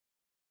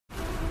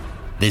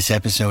This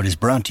episode is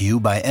brought to you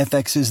by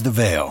FX's The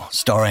Veil,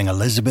 starring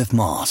Elizabeth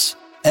Moss.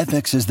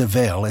 FX's The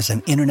Veil is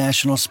an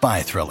international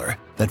spy thriller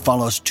that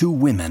follows two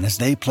women as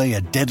they play a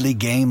deadly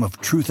game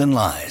of truth and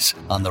lies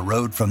on the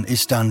road from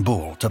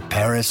Istanbul to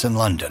Paris and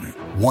London.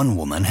 One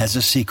woman has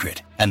a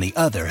secret, and the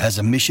other has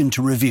a mission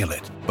to reveal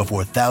it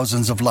before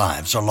thousands of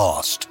lives are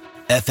lost.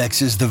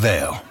 FX's The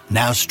Veil,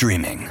 now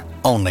streaming,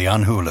 only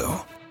on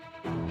Hulu.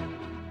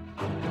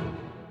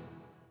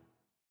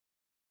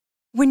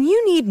 When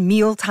you need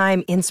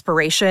mealtime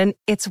inspiration,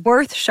 it's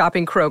worth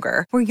shopping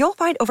Kroger, where you'll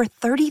find over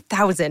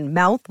 30,000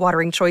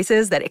 mouth-watering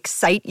choices that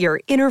excite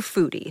your inner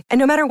foodie. And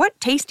no matter what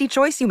tasty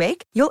choice you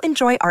make, you'll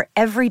enjoy our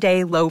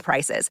everyday low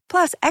prices,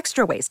 plus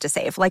extra ways to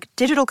save, like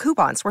digital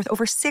coupons worth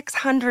over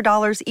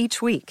 $600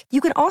 each week. You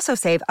can also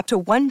save up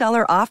to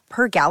 $1 off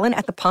per gallon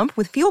at the pump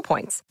with fuel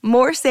points.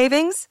 More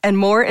savings and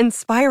more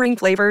inspiring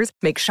flavors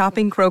make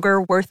shopping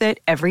Kroger worth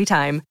it every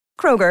time.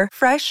 Kroger,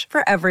 fresh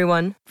for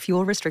everyone.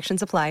 Fuel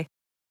restrictions apply.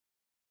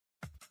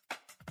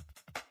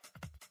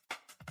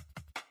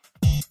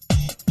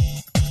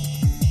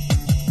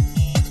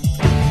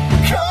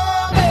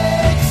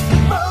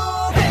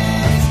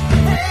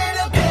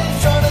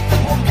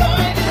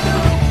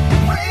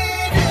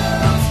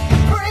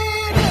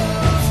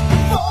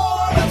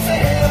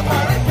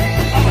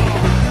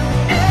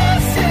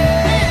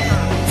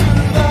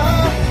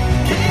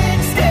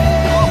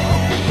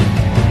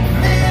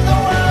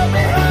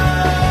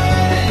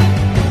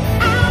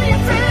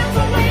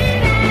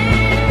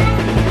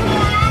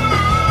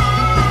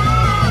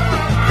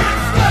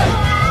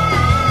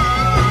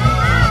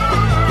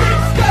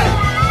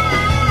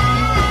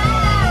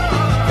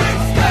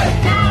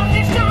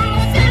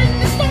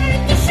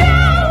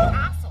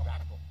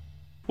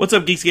 What's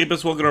up,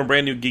 Geekscapists? Welcome to a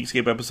brand new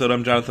Geekscape episode.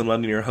 I'm Jonathan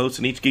London, your host.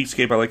 In each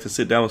Geekscape, I like to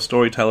sit down with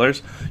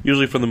storytellers,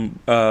 usually from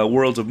the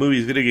worlds of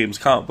movies, video games,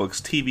 comic books,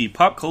 TV,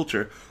 pop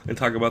culture, and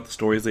talk about the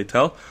stories they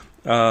tell.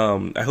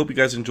 I hope you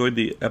guys enjoyed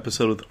the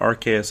episode with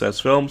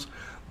RKSS Films.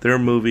 Their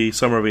movie,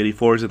 Summer of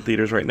 '84, is in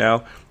theaters right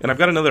now. And I've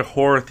got another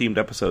horror-themed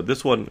episode.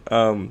 This one,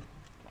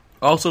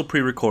 also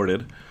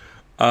pre-recorded.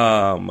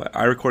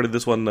 I recorded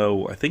this one,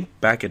 though, I think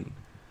back in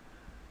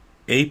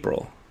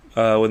April.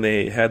 When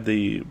they had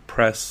the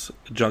press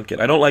junket.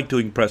 I don't like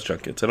doing press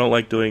junkets. I don't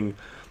like doing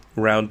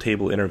round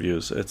table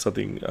interviews. It's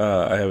something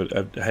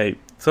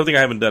something I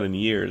haven't done in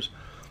years,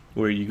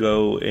 where you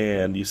go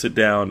and you sit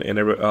down and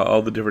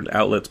all the different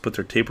outlets put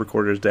their tape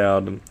recorders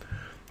down and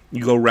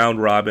you go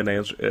round robin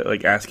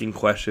asking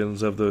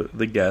questions of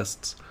the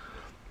guests.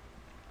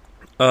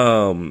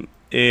 And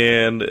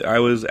I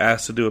was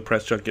asked to do a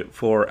press junket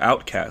for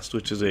Outcast,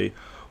 which is a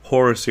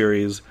horror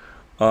series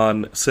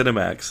on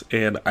Cinemax,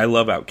 and I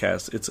love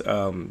Outcast. It's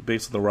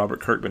based on the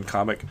Robert Kirkman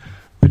comic,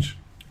 which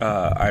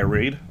I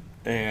read,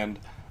 and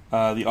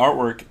the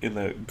artwork in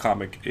the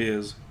comic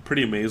is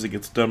pretty amazing.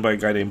 It's done by a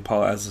guy named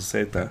Paul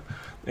Azaceta,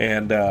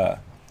 and I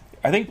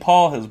think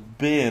Paul has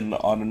been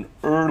on an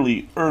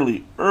early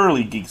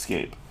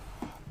Geekscape,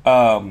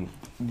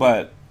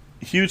 but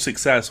huge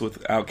success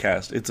with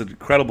Outcast. It's an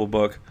incredible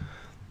book.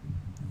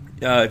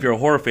 If you're a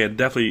horror fan,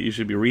 definitely you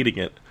should be reading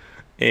it,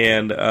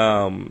 and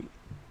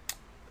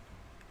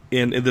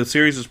the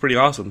series is pretty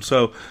awesome.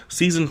 So,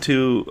 Season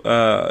 2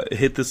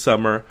 hit this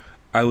summer.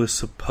 I was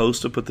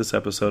supposed to put this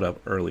episode up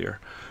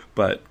earlier,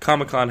 but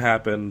Comic-Con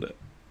happened,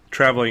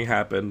 traveling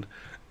happened,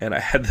 and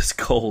I had this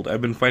cold. I've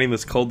been fighting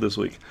this cold this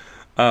week.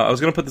 I was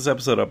going to put this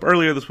episode up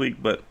earlier this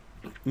week, but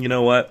you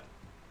know what?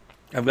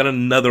 I've got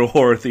another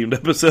horror-themed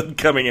episode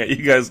coming at you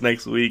guys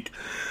next week.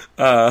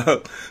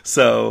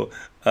 So,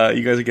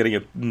 you guys are getting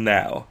it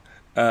now.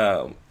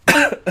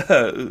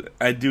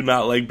 I do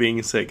not like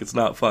being sick. It's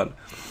not fun.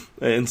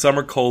 And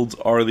summer colds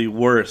are the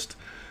worst,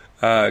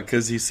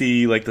 because you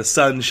see like the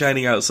sun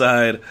shining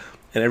outside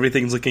and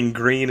everything's looking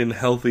green and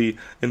healthy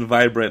and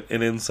vibrant,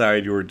 and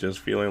inside you're just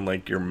feeling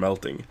like you're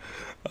melting.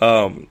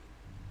 But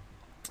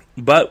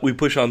we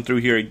push on through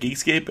here at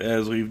Geekscape,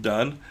 as we've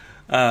done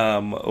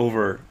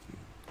over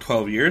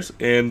 12 years,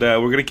 and we're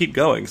going to keep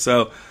going.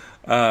 So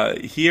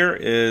here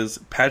is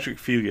Patrick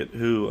Fugit,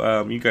 who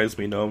you guys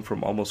may know him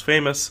from Almost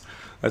Famous.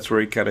 That's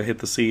where he kind of hit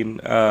the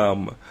scene.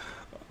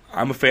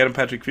 I'm a fan of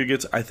Patrick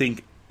Fugit's. I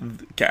think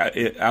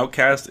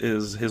Outcast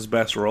is his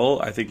best role.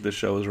 I think the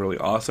show is really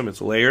awesome. It's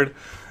layered.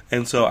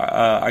 And so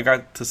I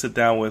got to sit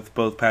down with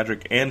both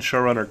Patrick and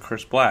showrunner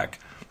Chris Black,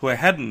 who I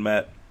hadn't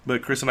met,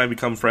 but Chris and I have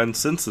become friends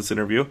since this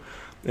interview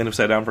and have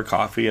sat down for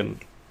coffee and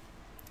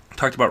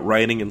talked about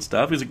writing and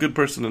stuff. He's a good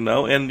person to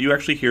know, and you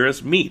actually hear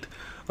us meet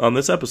on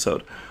this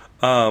episode.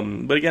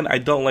 But again, I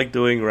don't like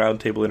doing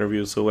roundtable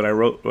interviews, so when I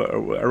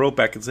wrote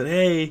back and said,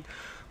 hey,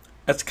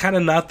 that's kind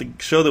of not the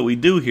show that we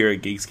do here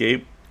at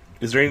Geekscape.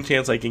 Is there any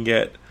chance I can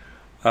get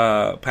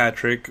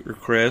Patrick or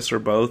Chris or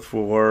both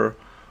for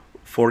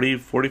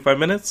 45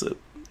 minutes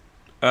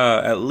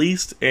at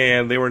least?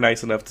 And they were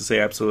nice enough to say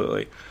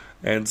absolutely.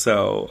 And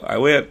so I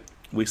went.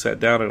 We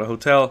sat down at a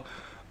hotel,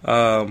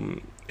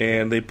 and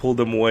they pulled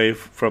them away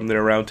from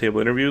their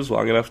roundtable interviews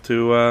long enough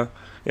to,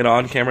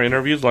 on-camera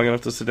interviews long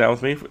enough to sit down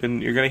with me,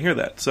 and you're going to hear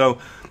that. So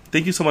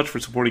thank you so much for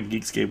supporting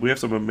Geekscape. We have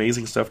some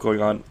amazing stuff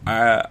going on.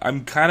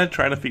 I'm kind of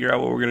trying to figure out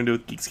what we're going to do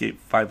with Geekscape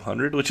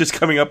 500, which is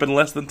coming up in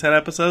less than 10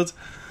 episodes.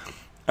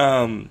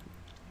 And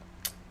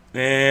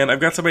I've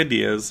got some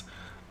ideas.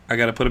 I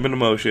got to put them into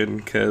motion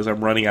because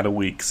I'm running out of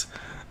weeks.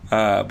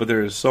 But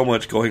there is so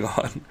much going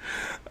on.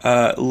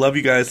 Love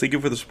you guys. Thank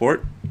you for the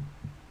support.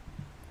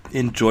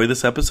 Enjoy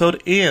this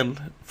episode.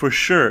 And for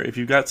sure, if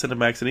you've got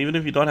Cinemax, and even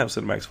if you don't have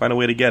Cinemax, find a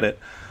way to get it.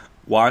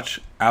 Watch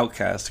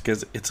Outcast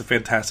because it's a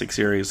fantastic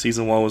series.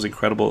 Season 1 was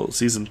incredible.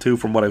 Season 2,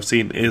 from what I've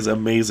seen, is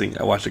amazing.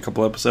 I watched a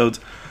couple episodes.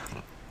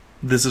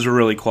 This is a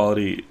really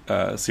quality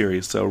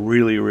series. So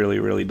really, really,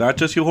 really, not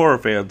just you horror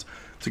fans,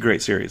 it's a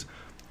great series.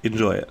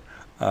 Enjoy it.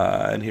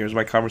 And here's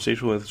my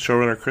conversation with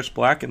showrunner Chris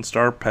Black and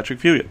star Patrick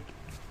Fugit.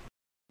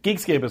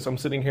 Geekscapists, I'm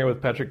sitting here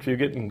with Patrick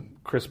Fugit and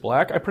Chris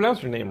Black. I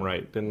pronounced your name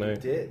right, didn't I? You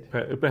did.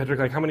 Patrick,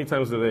 like, how many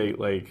times did they,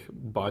 like,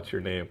 botch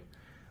your name?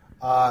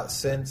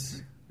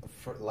 Since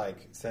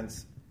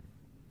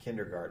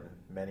kindergarten,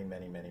 many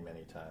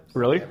times.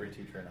 Really? Every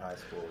teacher in high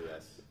school,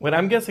 yes. When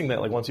I'm guessing that,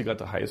 like, once you got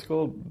to high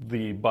school,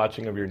 the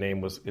botching of your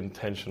name was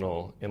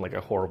intentional in, like,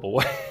 a horrible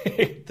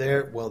way.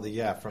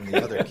 From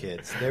the other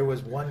kids. There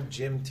was one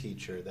gym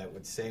teacher that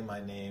would say my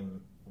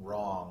name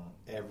wrong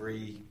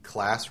every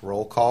class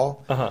roll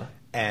call. Uh-huh.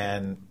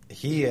 And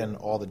he and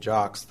all the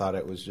jocks thought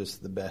it was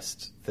just the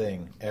best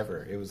thing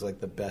ever. It was like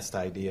the best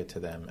idea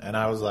to them. And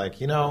I was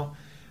like,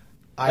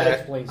 I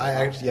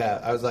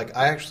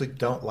actually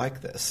don't like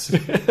this.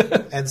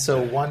 And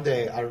so one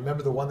day, I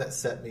remember the one that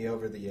set me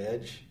over the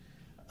edge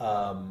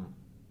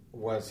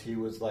was he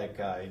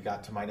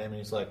got to my name and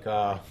he's like,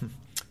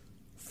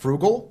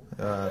 Frugal,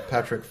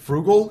 Patrick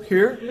Frugal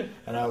here.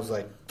 And I was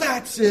like,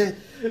 that's it.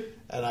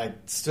 And I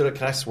stood up,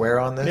 can I swear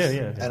on this?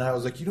 Yeah. And I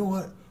was like, you know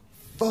what?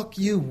 Fuck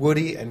you,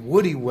 Woody. And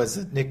Woody was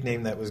a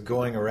nickname that was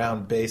going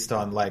around based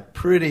on like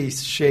pretty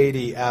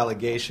shady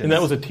allegations. And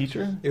that was a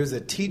teacher? It was a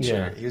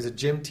teacher. Yeah. He was a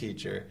gym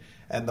teacher.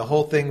 And the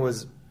whole thing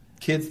was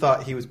kids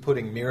thought he was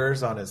putting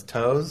mirrors on his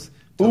toes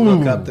to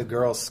look up the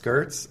girls'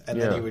 skirts, and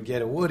then he would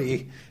get a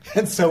Woody.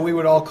 And so we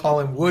would all call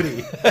him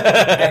Woody.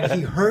 And he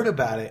heard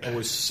about it and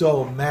was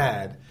so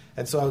mad.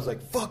 And so I was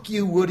like, fuck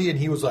you, Woody. And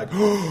he was like,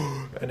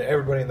 oh, and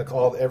everybody in the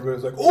call, everybody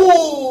was like,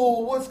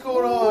 oh, what's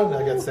going on?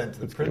 And I got sent to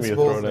the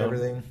principals and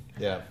everything.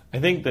 Yeah. I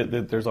think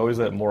that there's always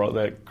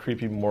that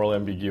creepy moral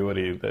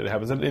ambiguity that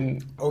happens.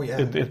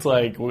 It's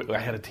like, I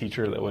had a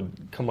teacher that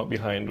would come up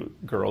behind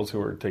girls who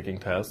were taking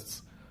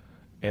tests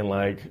and,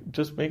 like,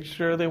 just make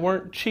sure they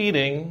weren't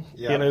cheating.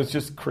 Yeah. And it was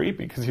just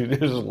creepy because you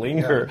just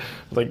linger. Yeah.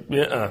 Like,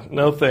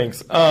 no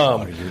thanks.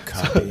 Are you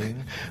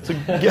copying? So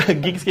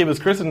Geekscape is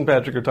Chris and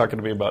Patrick are talking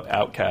to me about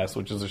Outcast,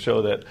 which is a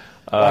show that...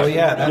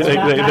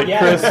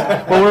 Chris...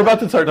 Well, we're about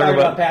to start talking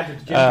about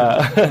Patrick's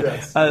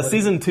yes.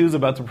 Season 2 is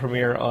about to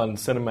premiere on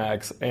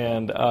Cinemax,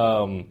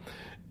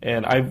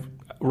 and I've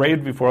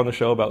raved before on the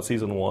show about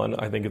Season 1.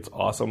 I think it's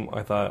awesome.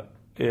 I thought...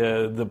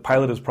 the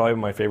pilot is probably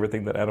my favorite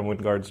thing that Adam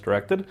Wingard's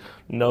directed.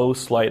 No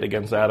slight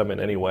against Adam in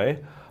any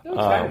way.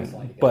 But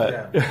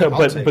that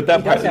he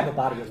does have a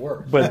body of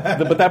work. But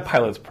that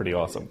pilot's pretty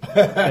awesome.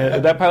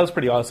 That pilot's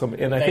pretty awesome.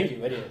 And I think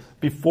it is.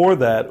 Before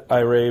that, I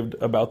raved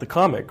about the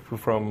comic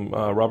from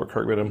Robert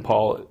Kirkman and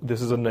Paul.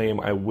 This is a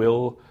name I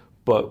will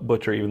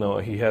butcher, even though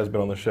he has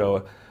been on the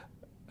show.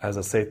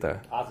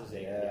 Azaceta.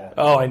 Yeah.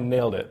 Oh, I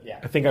nailed it. Yeah.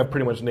 I think I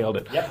pretty much nailed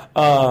it. Yep.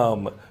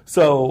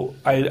 So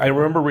I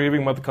remember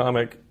raving about the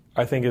comic.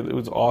 I think it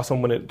was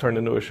awesome when it turned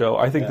into a show.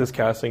 I think this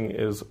casting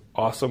is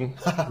awesome,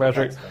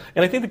 Patrick.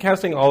 And I think the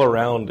casting all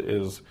around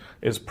is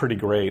pretty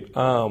great.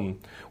 Were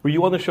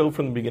you on the show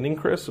from the beginning,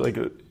 Chris?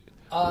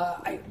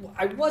 I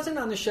wasn't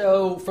on the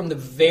show from the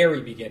very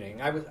beginning.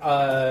 I was.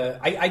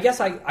 I guess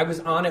I was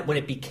on it when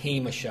it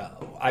became a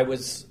show. I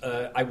was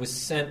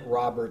sent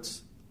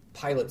Robert's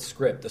pilot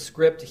script. The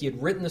script, he had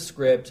written the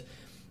script.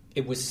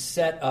 It was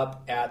set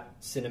up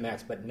at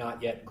Cinemax, but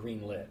not yet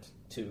greenlit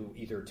to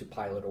either to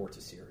pilot or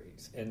to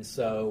series. And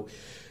so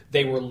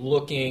they were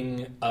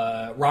looking,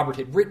 Robert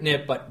had written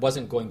it but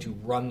wasn't going to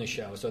run the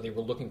show, so they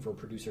were looking for a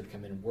producer to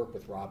come in and work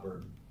with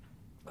Robert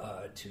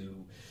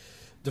to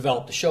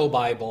develop the show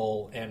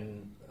Bible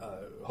and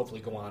hopefully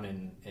go on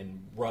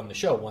and run the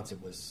show once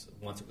it was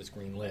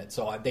greenlit.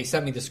 So they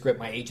sent me the script,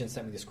 my agent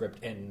sent me the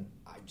script, and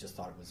I just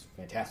thought it was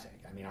fantastic.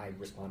 I mean, I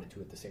responded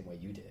to it the same way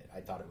you did. I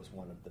thought it was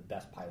one of the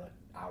best pilot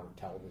hour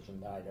television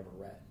that I'd ever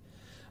read.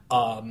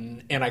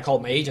 And I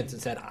called my agents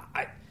and said,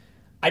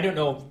 I don't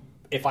know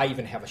if I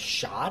even have a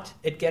shot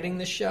at getting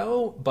the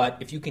show, but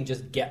if you can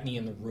just get me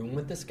in the room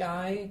with this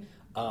guy,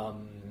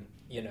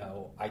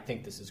 I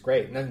think this is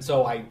great. And then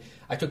so I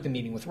took the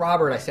meeting with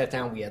Robert. I sat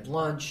down, we had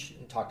lunch,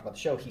 and talked about the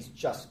show. He's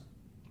just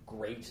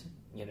great.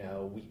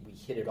 We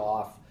hit it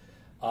off.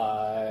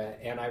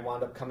 And I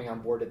wound up coming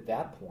on board at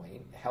that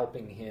point,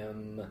 helping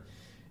him.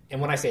 And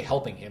when I say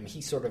helping him,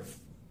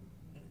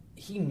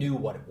 he knew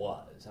what it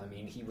was. I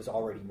mean, he was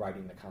already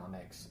writing the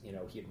comics. He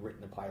had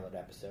written the pilot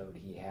episode.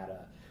 He had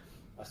a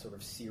sort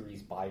of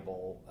series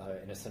Bible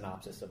and a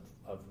synopsis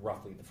of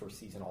roughly the first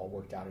season all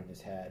worked out in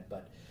his head.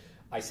 But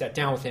I sat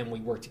down with him. We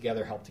worked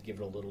together, helped to give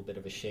it a little bit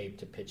of a shape,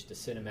 to pitch to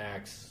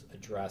Cinemax,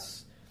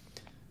 address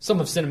some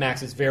of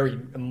Cinemax's very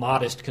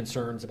modest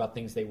concerns about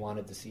things they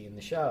wanted to see in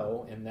the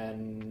show, and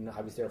then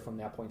I was there from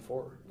that point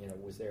forward.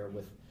 Was there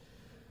with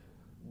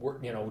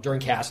work, during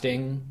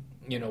casting,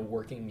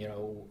 working,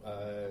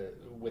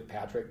 with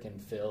Patrick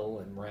and Phil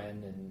and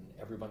Ren and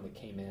everyone that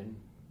came in,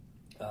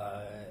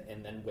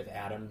 and then with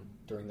Adam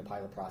during the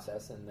pilot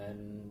process, and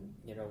then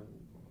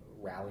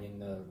rallying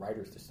the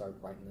writers to start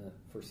writing the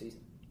first season.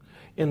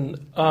 And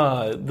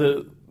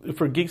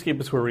for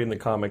Geekscapists who are reading the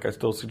comic, I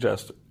still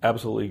suggest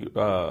absolutely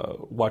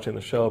watching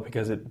the show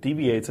because it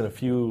deviates in a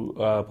few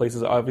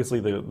places. Obviously,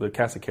 the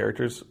cast of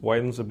characters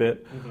widens a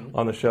bit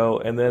on the show,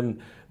 and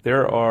then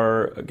there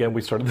are, again,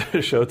 we started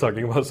the show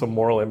talking about some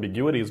moral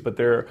ambiguities, but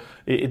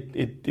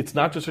it's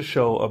not just a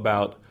show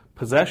about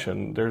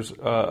possession. There's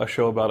a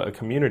show about a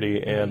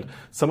community, and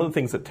some of the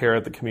things that tear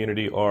at the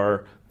community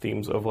are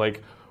themes of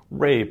like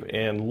rape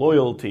and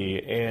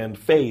loyalty and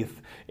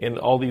faith and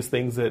all these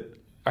things that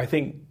I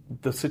think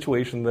the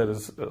situation that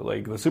is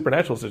like the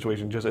supernatural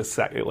situation just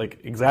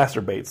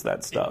exacerbates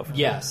that stuff.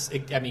 Yes,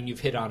 you've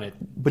hit on it.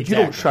 But exactly.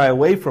 You don't shy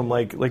away from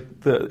like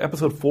the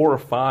episode 4 or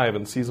 5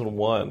 in season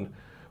 1,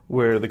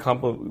 where the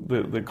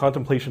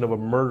contemplation of a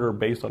murder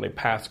based on a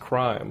past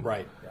crime.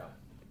 Right.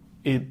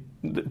 Yeah.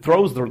 It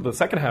throws the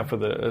second half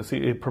of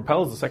it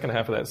propels the second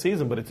half of that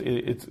season, but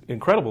it's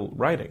incredible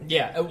writing.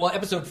 Yeah. Well,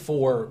 episode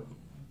 4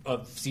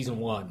 of season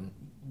 1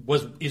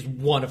 is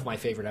one of my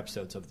favorite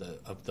episodes of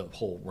the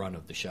whole run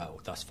of the show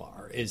thus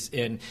far.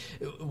 And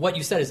what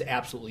you said is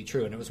absolutely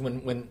true. And it was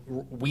when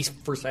we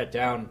first sat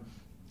down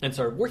and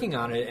started working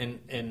on it,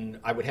 and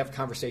I would have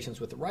conversations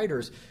with the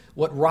writers.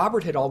 What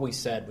Robert had always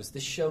said was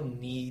this show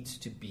needs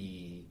to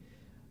be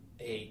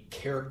a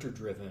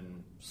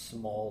character-driven,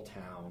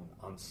 small-town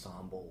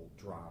ensemble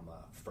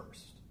drama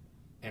first,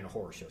 and a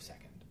horror show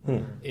second.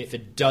 If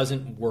it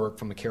doesn't work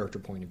from a character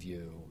point of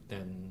view,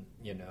 then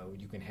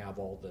you can have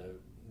all the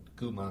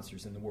goo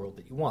monsters in the world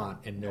that you want,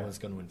 and no one's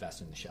going to invest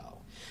in the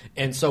show.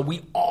 And so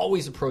we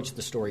always approach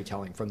the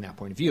storytelling from that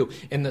point of view.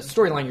 And the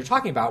storyline you're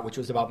talking about, which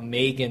was about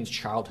Megan's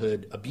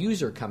childhood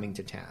abuser coming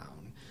to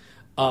town,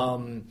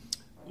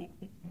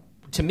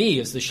 to me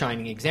is the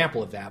shining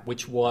example of that,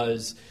 which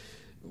was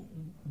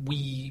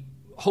we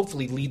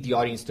hopefully lead the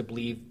audience to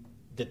believe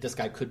that this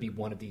guy could be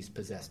one of these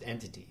possessed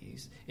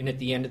entities. And at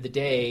the end of the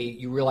day,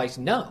 you realize,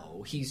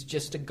 no, he's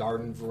just a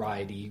garden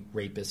variety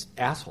rapist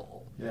asshole.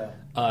 Yeah.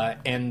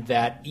 And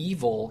that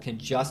evil can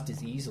just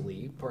as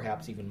easily,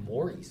 perhaps even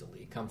more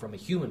easily, come from a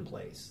human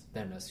place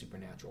than a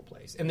supernatural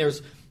place. And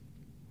there's,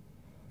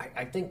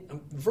 I think,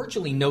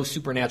 virtually no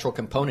supernatural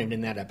component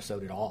in that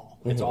episode at all.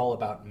 Mm-hmm. It's all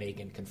about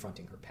Megan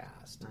confronting her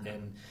past. Mm-hmm.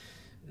 And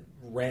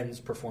Ren's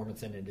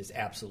performance in it is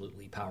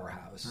absolutely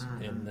powerhouse.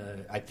 Mm-hmm.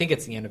 And I think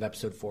it's the end of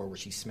episode 4 where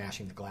she's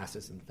smashing the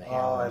glasses into the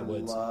air in the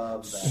woods.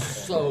 Love that.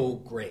 So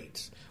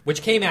great.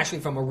 Which came actually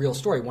from a real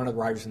story. One of the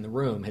writers in the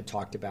room had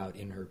talked about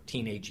in her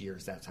teenage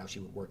years, that's how she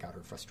would work out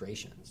her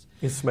frustrations.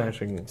 He's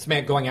smashing.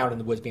 Going out in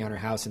the woods beyond her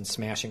house and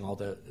smashing all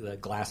the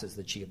glasses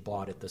that she had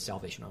bought at the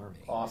Salvation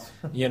Army. Awesome.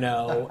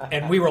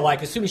 And we were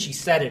like, as soon as she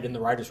said it in the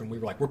writer's room, we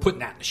were like, we're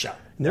putting that in the show.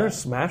 And there are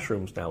smash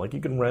rooms now. Like you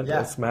can rent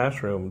a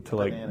smash room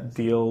to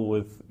deal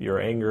with your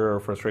anger or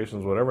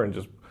frustrations, whatever, and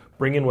just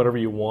bring in whatever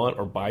you want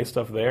or buy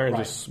stuff there and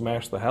just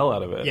smash the hell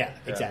out of it. Yeah,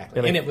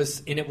 exactly. And it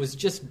was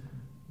just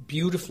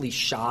beautifully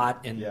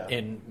shot,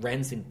 and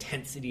Ren's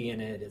intensity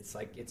in it.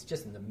 It's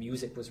just, and the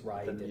music was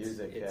right. The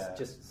music, it's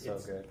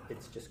good.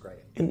 It's just great.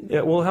 And,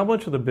 well, how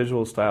much of the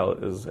visual style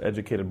is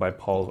educated by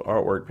Paul's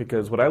artwork?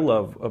 Because what I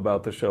love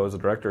about the show as a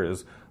director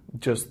is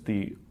just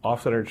the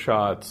off-centered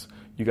shots.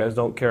 You guys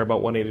don't care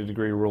about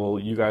 180-degree rule.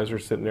 You guys are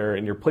sitting there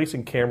and you're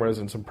placing cameras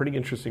in some pretty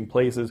interesting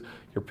places.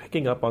 You're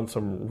picking up on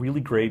some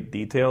really great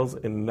details,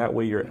 and that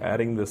way you're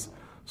adding this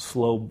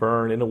slow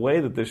burn in a way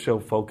that this show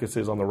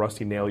focuses on the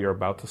rusty nail you're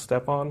about to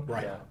step on,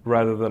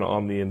 rather than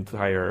on the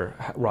entire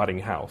rotting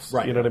house.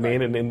 Right. You know what I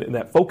mean? And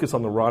that focus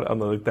on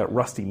that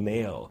rusty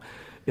nail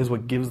is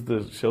what gives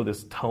the show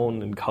this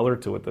tone and color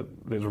to it that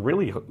there's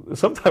really,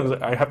 sometimes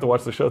I have to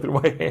watch the show through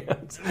my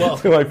hands,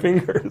 through my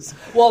fingers.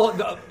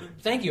 Well,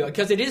 thank you,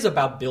 because it is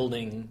about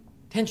building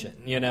tension,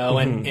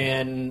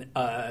 and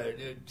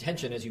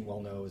tension, as you well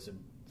know, as a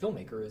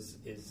filmmaker,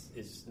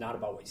 is not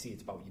about what you see,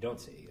 it's about what you don't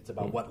see. It's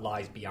about what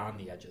lies beyond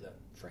the edge of the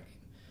frame.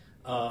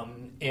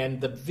 And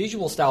the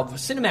visual style,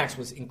 Cinemax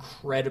was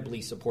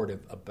incredibly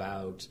supportive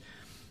about,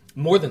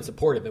 more than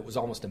supportive, it was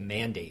almost a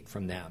mandate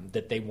from them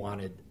that they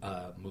wanted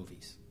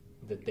movies.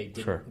 That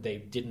they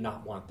did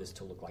not want this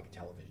to look like a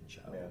television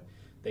show. Yeah.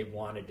 They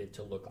wanted it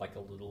to look like a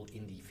little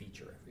indie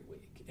feature every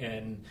week.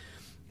 And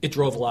it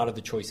drove a lot of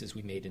the choices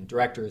we made in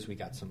directors. We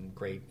got some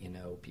great,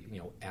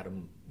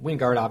 Adam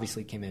Wingard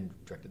obviously came in,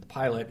 directed the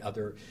pilot.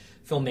 Other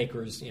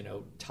filmmakers,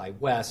 Ty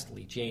West,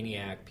 Lee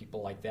Janiak,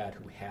 people like that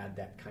who had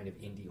that kind of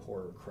indie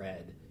horror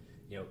cred,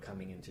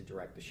 coming in to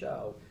direct the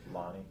show.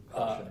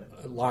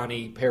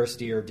 Lonnie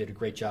Peristeer did a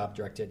great job,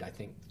 directed, I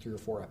think, 3 or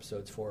 4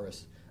 episodes for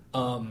us.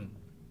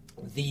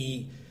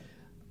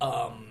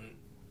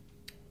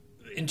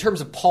 in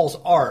terms of Paul's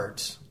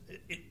art,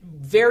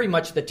 very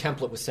much the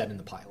template was set in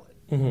the pilot.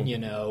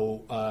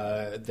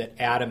 That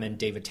Adam and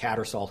David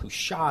Tattersall, who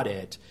shot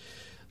it,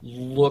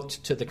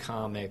 looked to the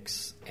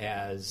comics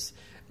as...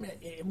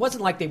 It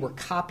wasn't like they were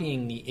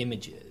copying the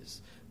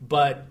images,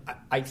 but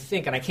I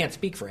think, and I can't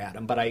speak for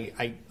Adam, but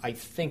I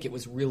think it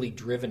was really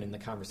driven in the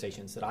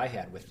conversations that I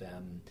had with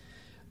them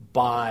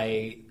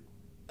by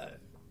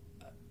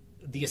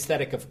the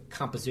aesthetic of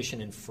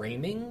composition and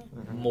framing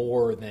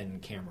more than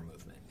camera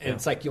movement. And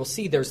it's like, you'll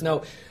see there's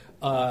no...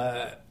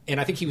 and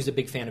I think he was a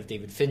big fan of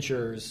David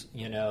Fincher's,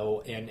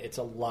 and it's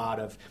a lot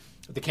of...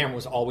 The camera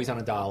was always on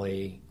a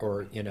dolly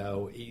or,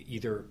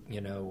 either,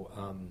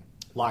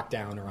 locked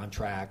down or on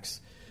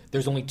tracks.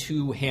 There's only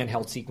 2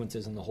 handheld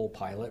sequences in the whole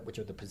pilot, which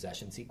are the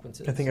possession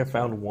sequences. I think I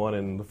found one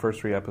in the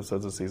first 3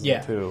 episodes of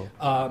season 2.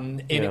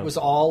 And it was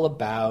all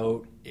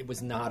about... It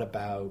was not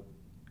about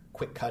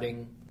quick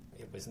cutting.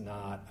 It was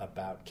not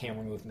about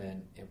camera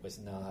movement. It was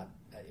not...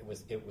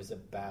 It was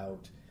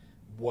about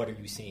what are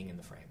you seeing in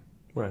the frame.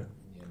 Right.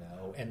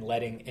 And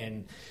letting,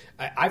 and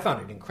I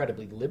found it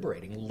incredibly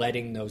liberating,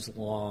 letting those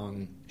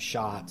long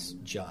shots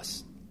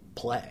just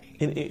play.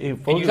 And you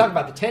talk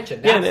about the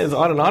tension. And as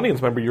on an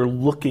audience member, you're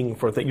looking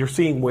for things. You're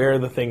seeing where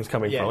the thing's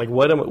coming from. Like,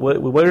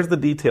 where's the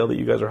detail that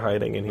you guys are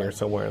hiding in here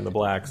somewhere in the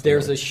blacks?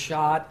 There's a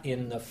shot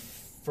in the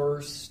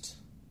first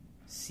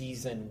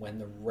season when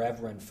the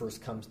Reverend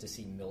first comes to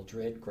see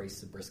Mildred,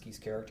 Grace Zabrisky's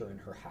character, in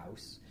her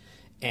house.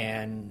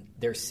 And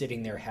they're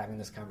sitting there having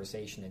this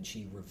conversation, and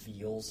she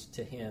reveals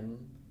to him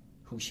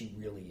who she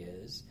really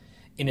is.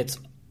 And it's,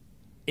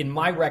 in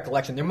my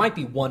recollection, there might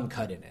be one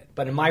cut in it,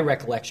 but in my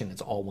recollection,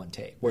 it's all one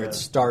take. Where it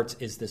starts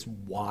is this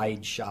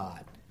wide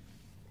shot,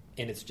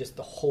 and it's just,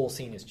 the whole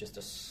scene is just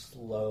a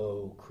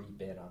slow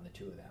creep in on the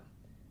 2 of them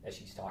as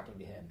she's talking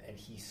to him, and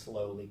he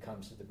slowly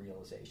comes to the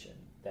realization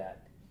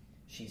that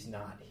she's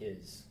not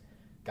his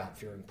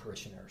God-fearing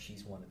parishioner.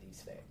 She's one of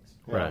these things.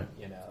 Right.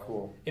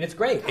 Cool. And it's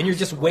great. And you're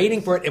just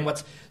waiting for it. And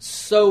what's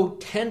so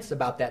tense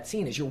about that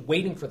scene is you're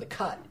waiting for the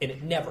cut, and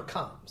it never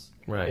comes.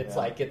 Right. It's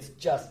like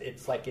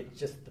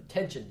the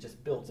tension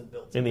just builds and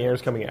builds. And the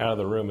air's coming out of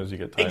the room as you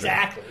get tighter.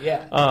 Exactly.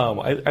 Yeah.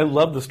 I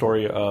love the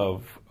story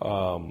of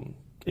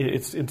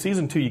it's in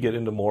season 2. You get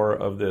into more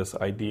of this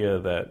idea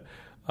that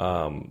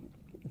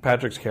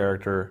Patrick's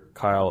character,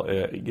 Kyle,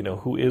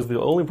 who is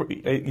the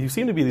only... you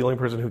seem to be the only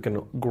person who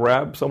can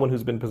grab someone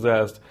who's been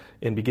possessed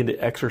and begin to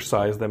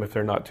exorcise them if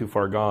they're not too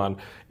far gone.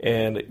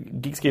 And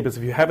Geekscape is,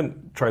 if you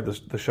haven't tried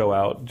the show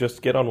out,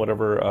 just get on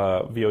whatever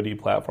VOD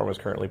platform is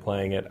currently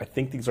playing it. I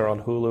think these are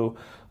on Hulu,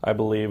 I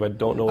believe. I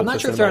don't know what the I'm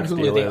not sure if they're on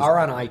Hulu. They are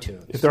on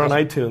iTunes. If they're on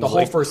iTunes... The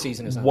whole first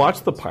season is on Watch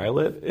iTunes. the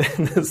pilot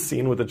in this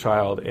scene with the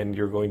child, and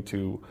you're going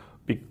to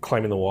be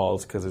climbing the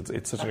walls because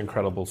it's such an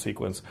incredible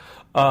sequence.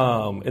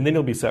 And then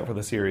you'll be set for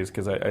the series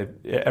because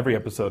every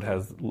episode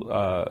has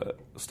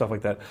stuff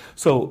like that.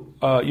 So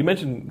you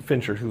mentioned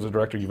Fincher, who's a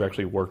director you've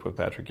actually worked with,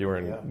 Patrick. You were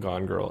in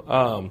Gone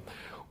Girl.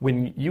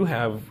 When you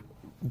have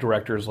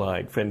directors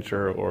like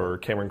Fincher or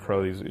Cameron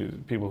Crowe, these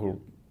people who,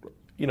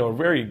 are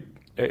very...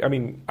 I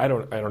mean, I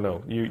don't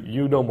know.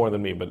 You know more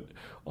than me, but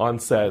on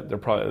set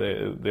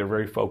they're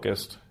very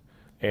focused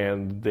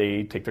and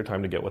they take their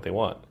time to get what they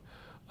want.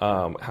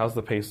 How's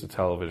the pace of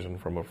television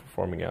from a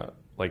performing out?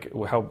 Like,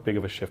 how big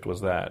of a shift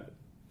was that?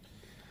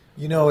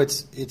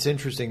 It's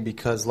interesting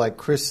because, like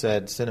Chris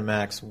said,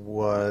 Cinemax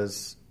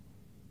was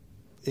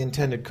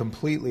intended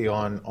completely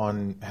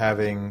on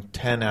having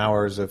 10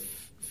 hours of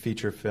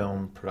feature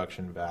film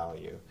production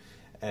value,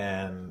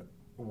 and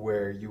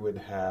where you would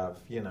have,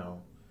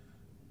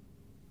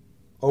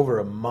 over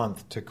a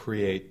month to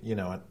create,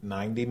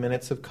 90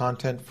 minutes of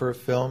content for a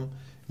film.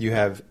 You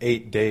have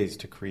 8 days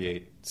to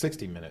create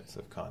 60 minutes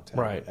of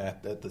content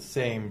at the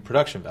same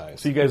production value.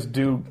 So you guys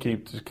do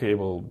keep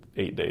cable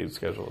 8 days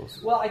schedules?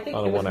 Well, I think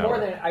it was more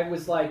than, I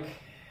was like,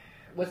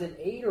 was it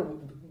 8 or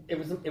it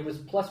was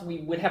plus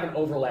we would have an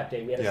overlap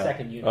day. We had a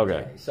second unit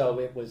day. So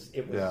it was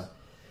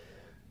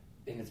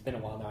and it's been a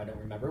while now, I don't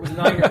remember. It was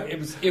 9 or,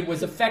 it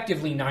was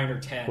effectively 9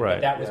 or 10,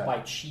 but that was by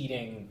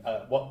cheating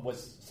what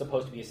was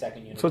supposed to be a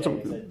second unit so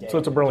day. So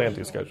it's a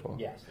Berlanti schedule.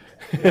 Yes.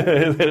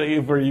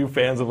 For you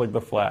fans of like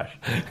The Flash.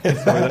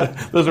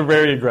 Those are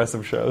very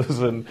aggressive shows,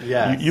 and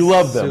you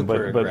love them,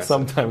 but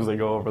sometimes they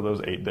go over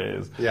those 8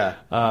 days.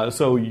 Yeah.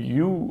 So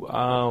you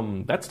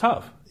that's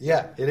tough.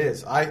 Yeah, it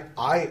is.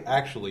 I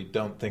actually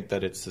don't think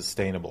that it's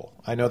sustainable.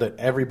 I know that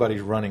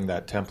everybody's running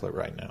that template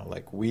right now.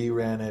 Like, we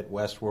ran it,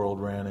 Westworld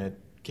ran it,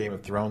 Game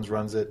of Thrones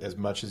runs it. As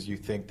much as you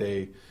think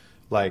they,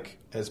 like,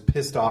 as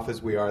pissed off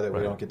as we are that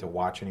we don't get to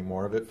watch any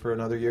more of it for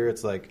another year,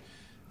 it's like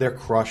they're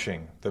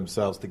crushing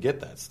themselves to get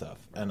that stuff.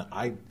 And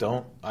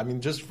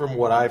just from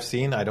what I've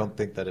seen, I don't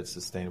think that it's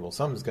sustainable.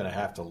 Something's going to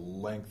have to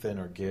lengthen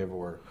or give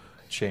or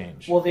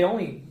change. Well, the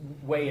only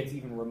way it's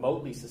even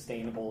remotely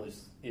sustainable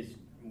is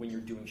when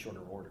you're doing shorter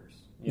orders.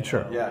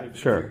 Sure. Yeah.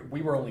 Sure.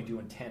 We were only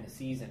doing 10 a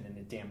season, and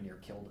it damn near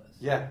killed us.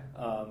 Yeah.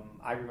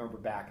 I remember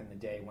back in the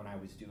day when I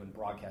was doing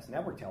broadcast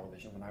network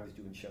television, when I was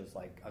doing shows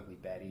like Ugly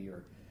Betty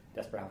or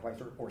Desperate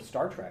Housewives or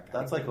Star Trek.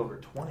 That's like over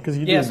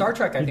 20. Star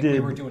Trek, I think we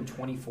were doing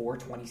 24,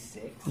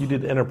 26. You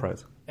did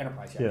Enterprise.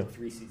 Enterprise, yeah.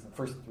 3 seasons,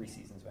 first 3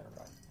 seasons of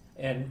Enterprise.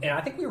 And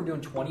I think we were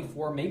doing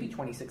 24, maybe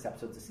 26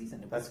 episodes a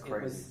season. That's crazy.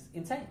 It was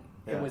insane.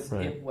 Yeah.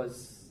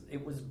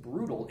 It was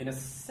brutal in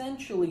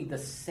essentially the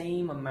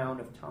same amount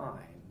of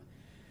time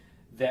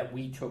that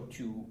we took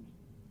to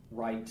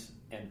write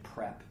and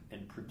prep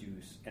and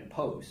produce and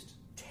post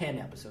 10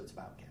 episodes of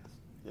Outcast.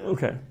 Yeah.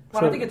 Okay.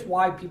 Well, I think it's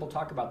why people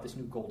talk about this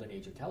new golden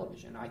age of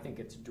television. I think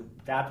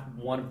that's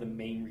one of the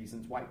main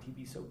reasons why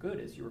TV is so good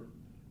is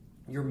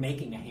you're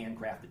making a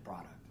handcrafted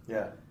product.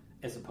 Yeah.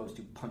 As opposed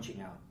to punching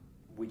out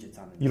widgets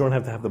on the You don't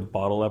have to have the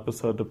bottle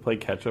episode to play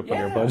catch up on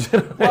your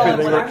budget. Well,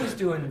 when I was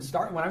doing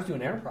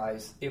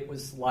Enterprise, it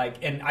was like,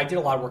 and I did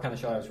a lot of work on the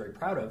show I was very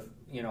proud of.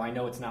 I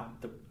know it's not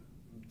the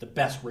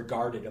best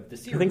regarded of the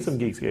series. I think some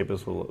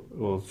Geekscapists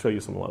will show you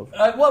some love.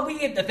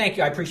 Thank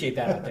you. I appreciate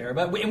that out there.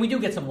 But we do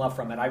get some love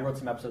from it. I wrote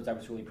some episodes I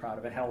was really proud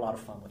of. I had a lot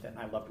of fun with it, and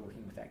I loved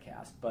working with that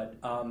cast. But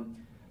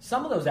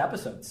some of those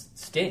episodes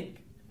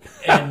stink.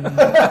 And,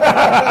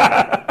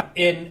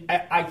 and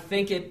I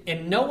think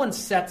and no one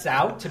sets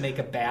out to make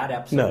a bad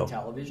episode of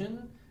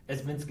television. As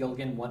Vince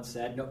Gilligan once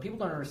said, no, people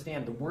don't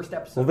understand the worst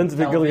episode. Well, Vince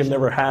Gilligan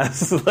never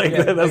has. That's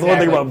the one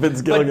thing about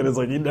Vince Gilligan is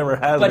he never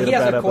has made a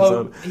bad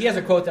episode. He has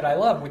a quote that I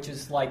love, which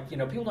is people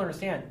don't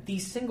understand. The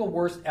single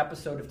worst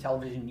episode of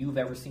television you've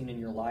ever seen in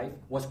your life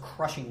was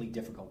crushingly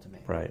difficult to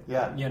make. Right.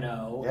 Yeah.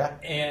 Yeah.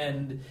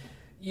 And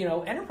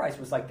Enterprise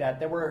was like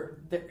that.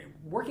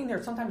 Working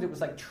there. Sometimes it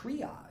was like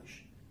triage.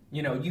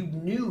 You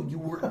knew you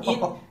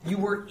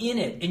were in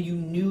it, and you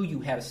knew you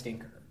had a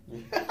stinker,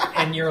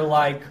 and you're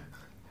like.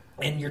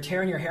 And you're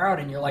tearing your hair out,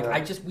 and you're like,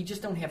 we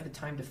just don't have the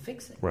time to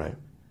fix it. Right.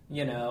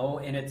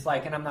 And it's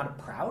like, and I'm not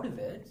proud of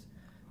it,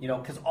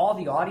 because all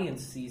the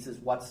audience sees is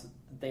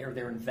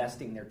they're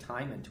investing their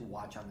time into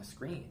watch on the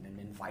screen and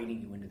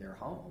inviting you into their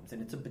homes,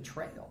 and it's a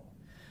betrayal.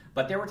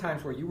 But there were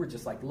times where you were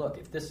just like, look,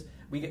 if this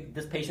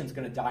patient's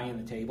going to die in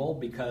the table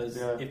because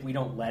if we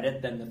don't let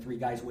it, then the 3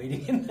 guys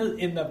waiting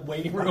in the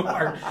waiting room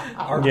are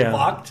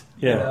fucked.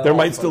 Yeah, there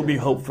might still be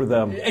hope for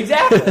them.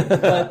 Exactly.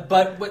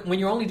 but when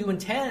you're only doing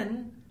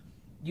 10.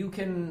 You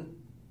can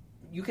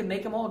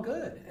make them all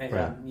good, and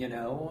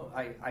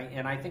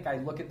I think I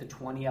look at the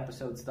 20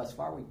 episodes thus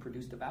far we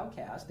produced of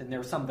Outcast, and there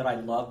are some that I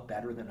love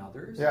better than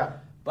others. Yeah,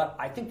 but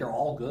I think they're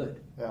all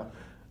good. Yeah.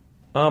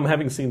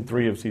 Having seen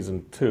 3 of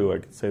season 2, I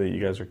could say that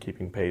you guys are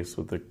keeping pace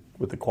with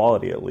the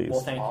quality at least. Well,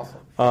 thank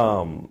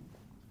you.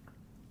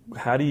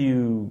 How do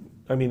you?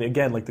 I mean,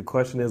 again, the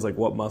question is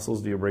what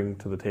muscles do you bring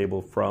to the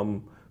table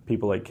from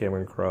people like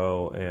Cameron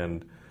Crowe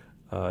and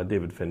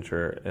David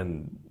Fincher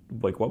and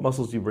what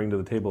muscles do you bring to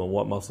the table, and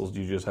what muscles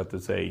do you just have to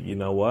say, you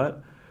know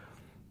what,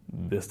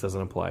 this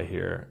doesn't apply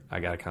here. I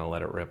got to kind of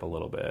let it rip a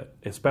little bit,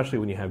 especially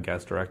when you have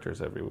guest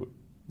directors every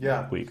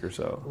week or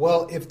so.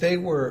 Well, if they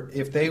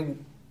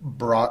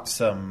brought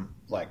some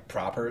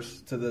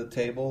propers to the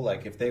table,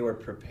 if they were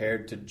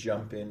prepared to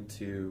jump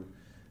into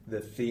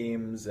the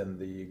themes and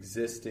the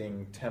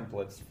existing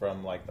templates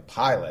from the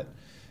pilot,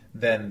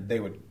 then they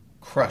would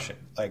crush it.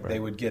 They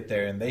would get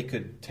there, and they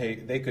could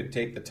take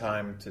the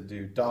time to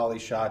do dolly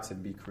shots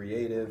and be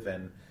creative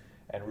and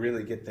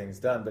really get things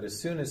done. But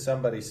as soon as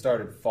somebody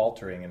started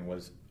faltering and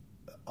was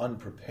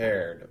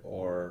unprepared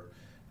or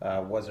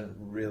wasn't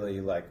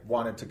really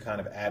wanted to kind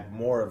of add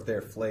more of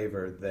their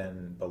flavor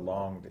than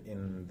belonged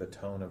in the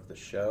tone of the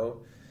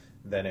show,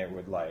 then it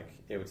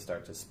would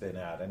start to spin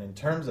out. And in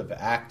terms of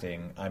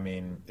acting, I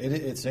mean,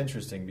 it's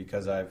interesting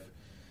because I've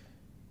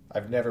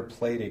never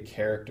played a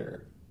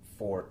character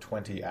for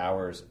 20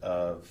 hours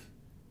of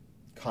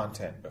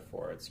content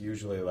before. It's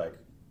usually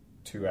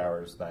 2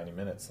 hours, 90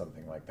 minutes,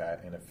 something like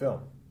that in a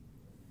film.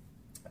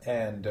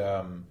 And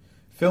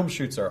film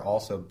shoots are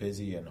also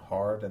busy and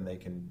hard, and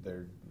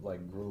they're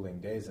grueling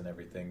days and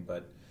everything,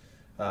 but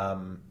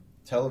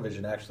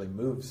television actually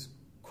moves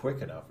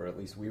quick enough, or at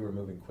least we were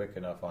moving quick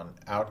enough on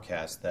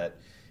Outcast, that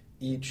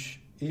each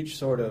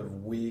sort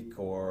of week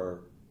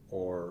or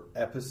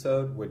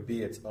episode would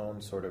be its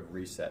own sort of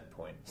reset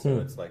point. So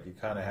it's you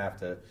kind of have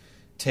to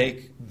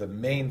take the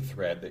main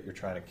thread that you're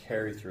trying to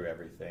carry through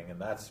everything, and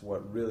that's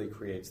what really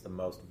creates the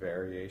most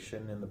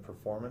variation in the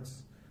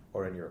performance,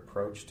 or in your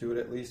approach to it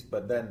at least.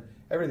 But then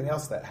everything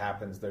else that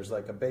happens, there's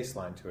a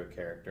baseline to a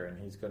character, and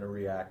he's going to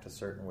react a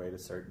certain way to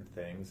certain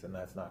things, and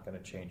that's not going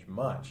to change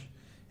much.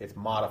 It's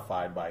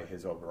modified by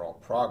his overall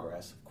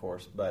progress, of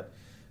course, but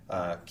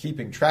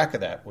keeping track of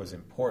that was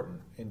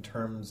important in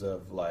terms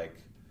of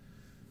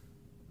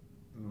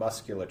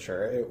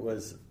musculature. It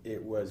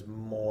was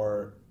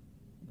more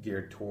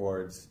geared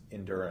towards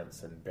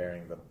endurance and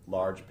bearing the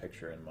large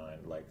picture in mind.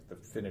 The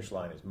finish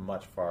line is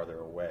much farther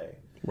away.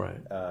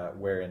 Right.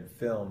 Where in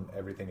film,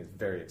 everything is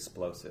very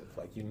explosive.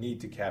 You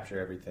need to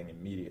capture everything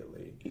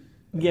immediately.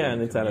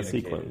 And it's out of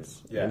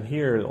sequence. Yeah. And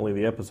here, only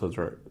the episodes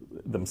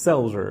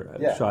themselves are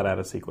shot out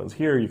of sequence.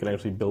 Here, you can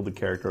actually build the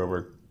character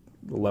over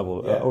the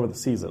level, over the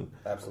season.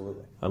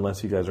 Absolutely.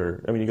 Unless you guys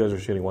are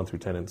shooting 1 through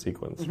 10 in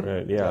sequence,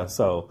 right? Yeah.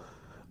 So,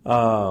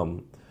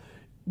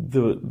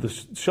 the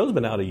show's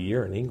been out a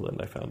year in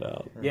England. I found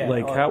out. Yeah.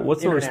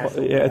 What's the response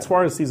as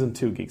far as season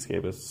 2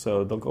 Geekscapists?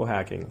 So don't go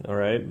hacking. All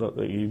right, you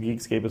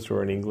Geekscapists who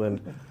are in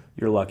England,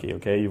 you're lucky.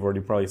 Okay, you've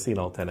already probably seen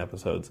all 10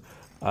 episodes.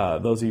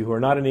 Those of you who are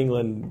not in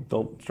England,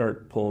 don't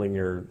start pulling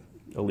your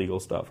illegal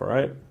stuff. All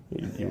right.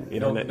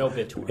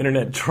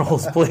 Internet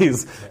trolls,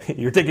 please.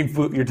 You're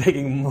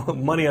taking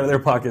money out of their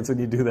pockets when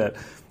you do that.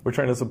 We're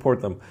trying to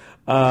support them.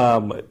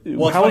 How's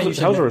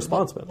the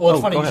response been? Well,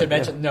 it's funny you should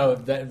mention. No,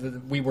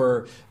 that we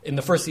were in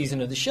the first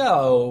season of the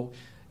show.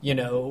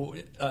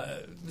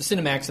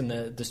 Cinemax and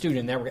the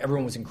studio, and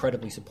everyone was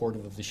incredibly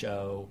supportive of the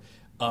show.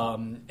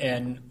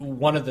 And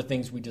one of the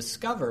things we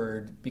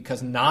discovered,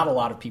 because not a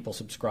lot of people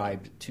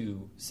subscribed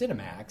to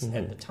Cinemax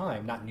at the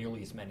time, not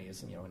nearly as many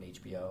as an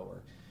HBO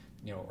or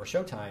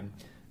Showtime,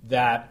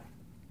 that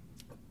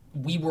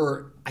we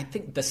were, I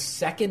think, the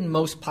second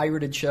most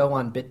pirated show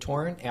on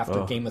BitTorrent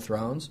after Game of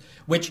Thrones.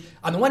 Which,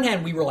 on the one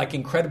hand, we were like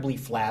incredibly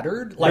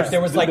flattered. Like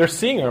there was like they're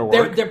seeing our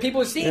work. People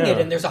are seeing it,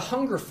 and there's a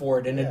hunger for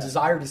it and a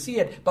desire to see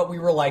it. But we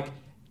were like,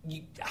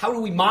 how do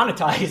we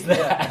monetize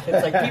that?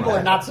 It's like people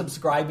are not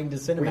subscribing to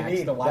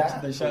Cinemax to watch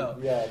the show.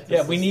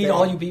 We need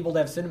all you people to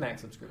have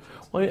Cinemax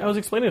subscriptions. Well, I was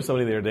explaining to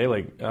somebody the other day,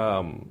 like.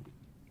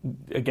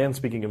 Again,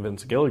 speaking of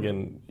Vince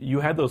Gilligan,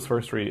 you had those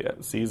first 3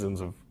 seasons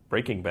of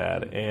Breaking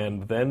Bad,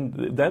 and then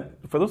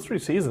for those 3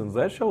 seasons,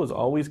 that show was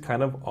always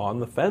kind of on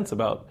the fence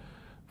about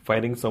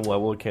fighting some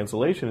level of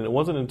cancellation. And it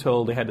wasn't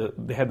until they had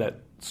that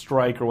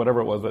strike or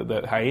whatever it was,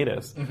 that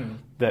hiatus,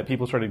 that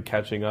people started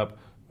catching up.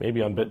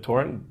 Maybe on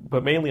BitTorrent,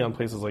 but mainly on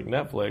places like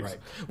Netflix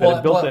that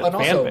have built that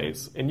fan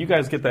base. And you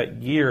guys get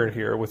that year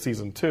here with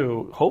season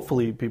 2.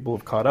 Hopefully, people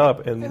have caught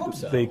up and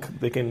they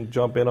can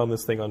jump in on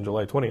this thing on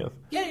July 20th.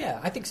 Yeah,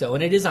 I think so.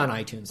 And it is on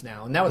iTunes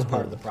now, and that was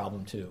part of the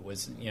problem too.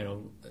 Was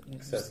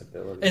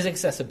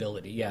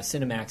accessibility. Yeah,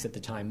 Cinemax at the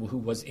time, who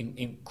was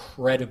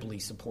incredibly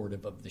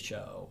supportive of the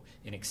show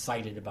and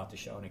excited about the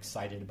show and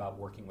excited about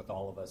working with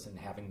all of us and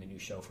having the new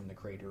show from the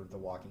creator of The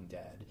Walking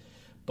Dead.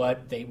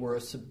 But they were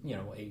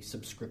a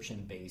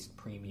subscription-based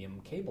premium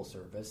cable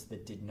service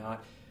that did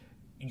not.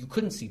 You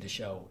couldn't see the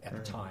show at the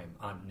time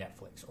on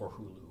Netflix or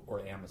Hulu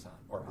or Amazon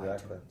or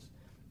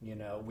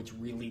iTunes, which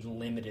really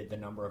limited the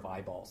number of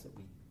eyeballs that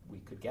we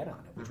could get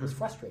on it, which was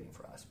frustrating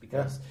for us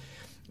because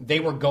they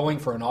were going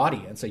for an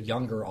audience, a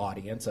younger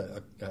audience,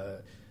 a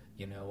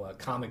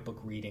comic book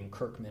reading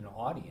Kirkman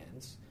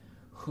audience,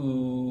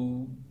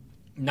 who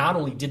not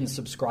only didn't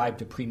subscribe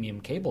to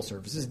premium cable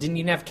services, didn't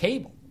even have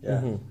cable.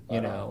 Yeah,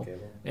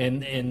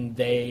 and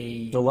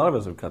they. A lot of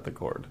us have cut the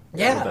cord.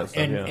 Yeah,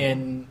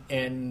 and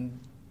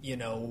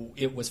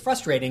it was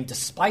frustrating,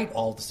 despite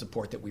all the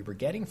support that we were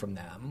getting from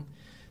them,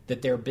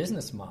 that their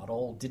business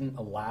model didn't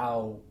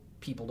allow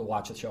people to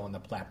watch the show on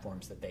the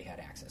platforms that they had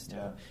access to.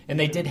 Yeah. And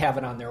they did have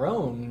it on their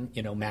own,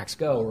 Max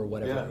Go or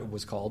whatever it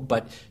was called,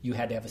 but you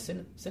had to have a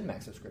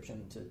Cinemax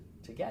subscription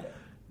to get it.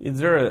 Is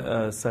there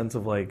a sense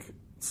of like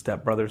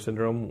stepbrother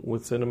syndrome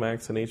with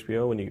Cinemax and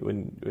HBO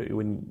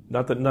when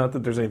not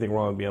that there's anything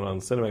wrong with being on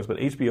Cinemax, but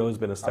HBO has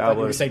been established.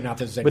 You were saying not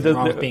that there's anything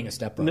wrong with being a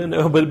stepbrother.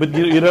 No, but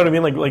you know what I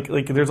mean?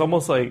 Like there's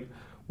almost like,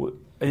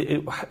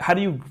 how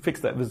do you fix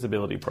that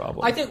visibility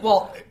problem?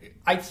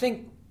 I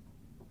think,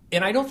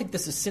 and I don't think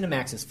this is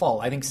Cinemax's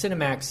fault. I think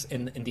Cinemax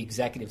and the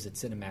executives at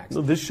Cinemax.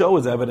 No, this show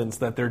is evidence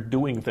that they're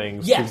doing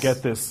things to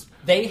get this.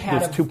 They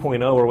had this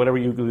 2.0 or whatever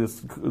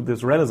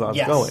this renaissance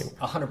going.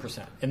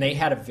 100%. And they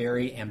had a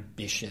very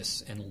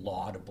ambitious and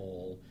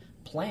laudable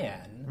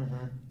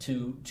plan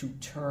to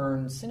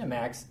turn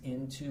Cinemax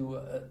into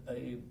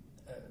a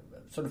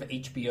sort of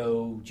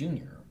HBO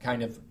Junior,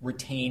 kind of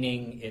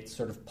retaining its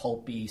sort of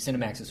pulpy,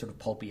 Cinemax's sort of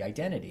pulpy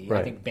identity.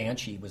 Right. I think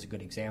Banshee was a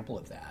good example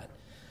of that.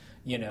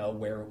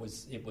 Where it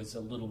was a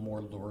little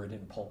more lurid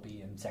and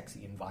pulpy and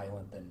sexy and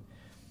violent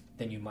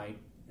than you might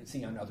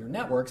see on other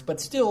networks, but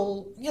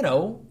still,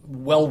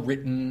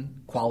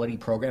 well-written quality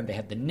program. They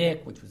had The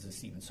Knick, which was a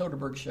Steven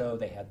Soderbergh show.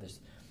 They had this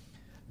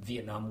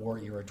Vietnam War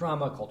era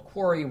drama called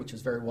Quarry, which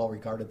was very well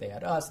regarded. They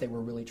had us. They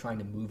were really trying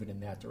to move it in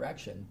that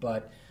direction.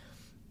 But,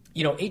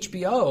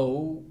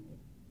 HBO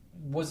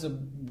was a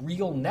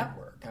real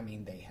network. I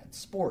mean, they had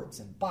sports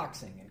and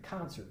boxing and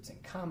concerts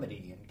and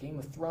comedy and Game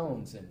of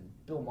Thrones and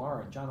Bill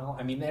Maher and John Oliver.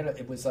 I mean,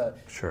 there was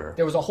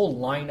a whole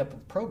lineup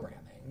of programming.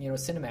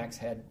 Cinemax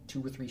had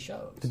 2 or 3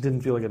 shows. It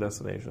didn't feel like a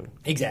destination.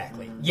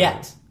 Exactly.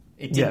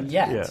 It didn't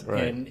yet.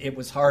 Right. And it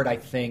was hard, I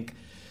think,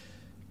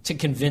 to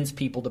convince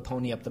people to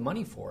pony up the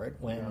money for it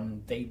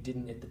when they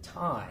didn't at the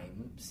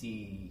time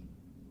see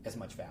as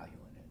much value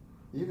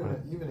in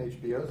it. Even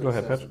HBO's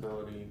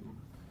accessibility.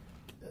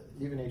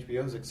 Even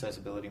HBO's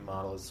accessibility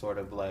model is sort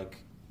of like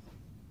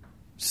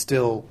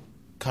still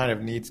kind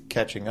of needs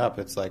catching up.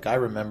 It's like I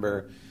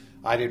remember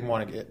I didn't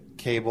want to get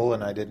cable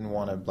and I didn't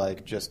want to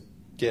like just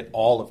get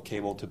all of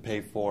cable to pay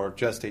for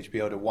just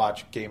HBO to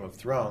watch Game of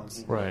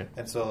Thrones. Right.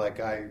 And so like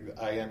I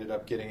ended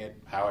up getting it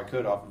how I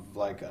could off of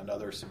like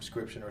another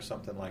subscription or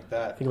something like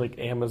that. I think like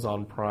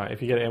Amazon Prime.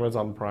 If you get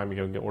Amazon Prime, you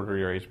can order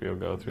your HBO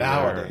Go through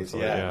nowadays.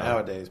 there.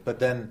 Nowadays.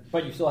 But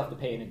you still have to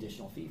pay an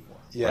additional fee for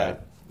it. Yeah. Right.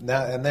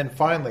 now and then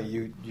finally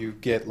you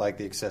get like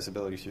the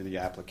accessibility through the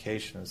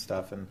application and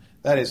stuff, and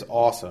that is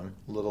awesome.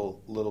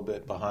 Little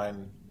bit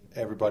behind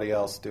everybody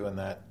else doing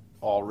that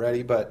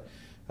already, but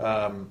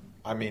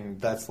I mean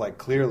that's like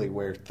clearly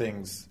where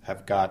things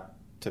have got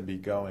to be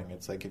going.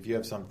 It's like if you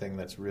have something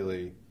that's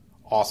really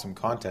awesome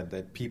content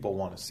that people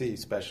want to see,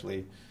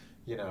 especially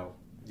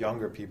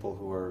younger people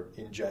who are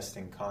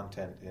ingesting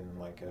content in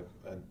like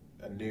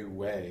a new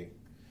way,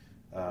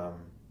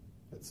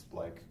 it's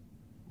like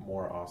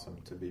more awesome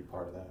to be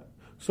part of that.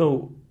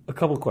 So, a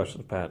couple of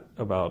questions, Pat,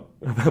 about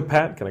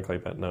Pat. Can I call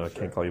you Pat? No, I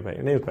can't call you Pat.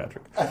 Your name is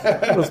Patrick.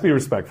 Let's be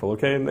respectful,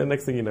 okay? And the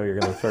next thing you know, you're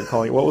going to start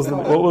calling. What was it?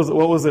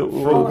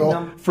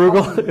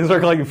 Frugal. You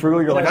start calling you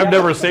Frugal. You're like, I've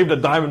never saved a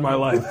dime in my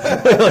life.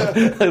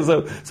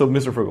 so,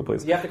 Mr. Frugal,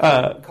 please. You have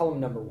to call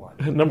him number one.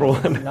 Number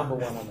one. Number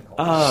one on the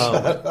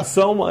call.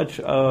 So much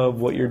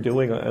of what you're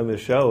doing on the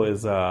show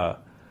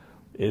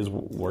is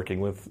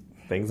working with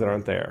things that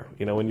aren't there.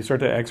 When you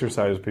start to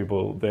exercise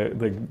people,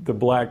 the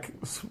black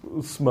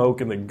smoke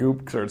and the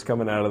goop starts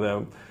coming out of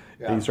them.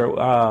 Yeah. And you start.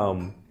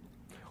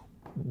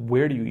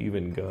 Where do you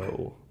even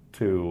go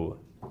to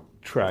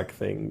track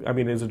things? I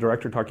mean, is a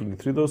director talking you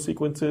through those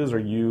sequences?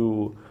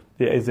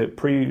 Is it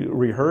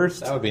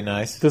pre-rehearsed? That would be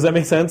nice. Does that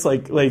make sense?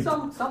 Like,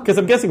 because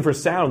I'm guessing for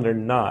sound they're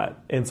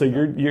not, and so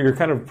you're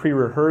kind of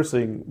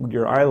pre-rehearsing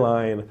your eye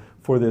line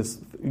for this.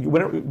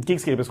 Whenever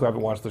Geekscapists who haven't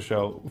watched the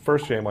show,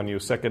 first, shame on you.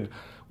 Second,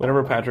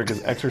 whenever Patrick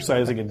is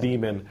exercising a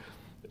demon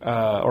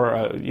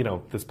or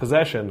this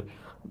possession,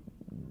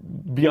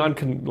 beyond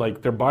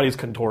their body's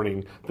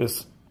contorting,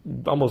 this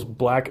almost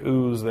black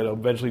ooze that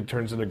eventually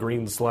turns into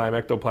green slime,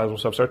 ectoplasm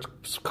stuff starts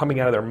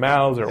coming out of their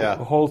mouths or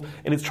holes,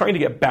 and it's trying to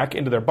get back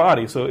into their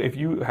body. So if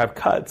you have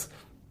cuts,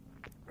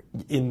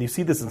 and you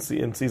see this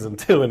in season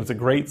 2, and it's a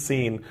great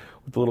scene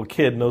with the little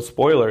kid, no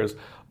spoilers.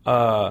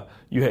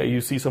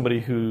 You see somebody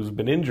who's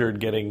been injured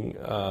getting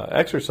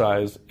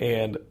exercise,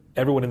 and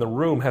everyone in the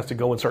room has to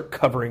go and start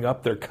covering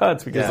up their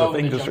cuts because the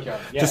thing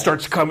just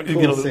starts coming.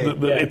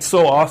 It's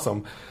so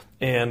awesome.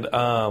 And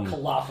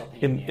colossal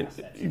pain in the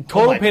ass.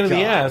 Total pain in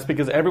the ass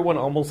because everyone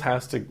almost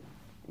has to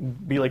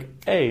be like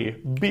A,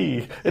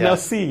 B, and now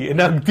C, and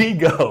now D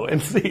go and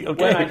C.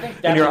 Okay, well, I think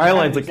and your eye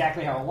line's like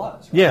exactly how it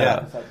was. Right?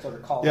 Yeah, it's like sort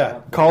of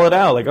call it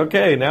out. Like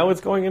okay, now it's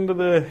going into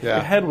the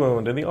head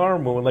wound and the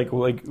arm wound.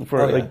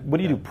 What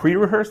do you do?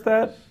 Pre-rehearse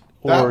that?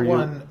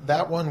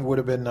 That one would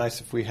have been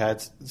nice if we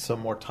had some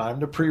more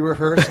time to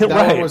pre-rehearse. That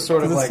right, one was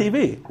sort of like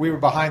TV. We were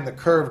behind the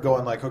curve,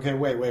 going like, okay,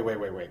 wait.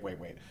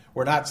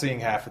 We're not seeing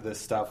half of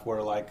this stuff.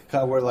 We're like,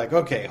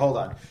 okay, hold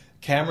on.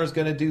 Camera's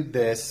going to do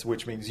this,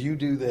 which means you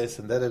do this,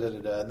 and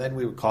da-da-da-da-da, and then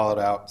we would call it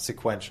out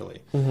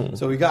sequentially. Mm-hmm.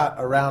 So we got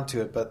around to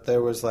it, but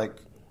there was like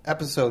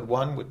episode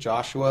 1 with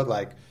Joshua,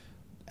 like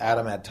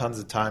Adam had tons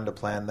of time to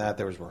plan that.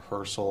 There was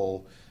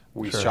rehearsal.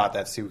 We shot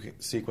that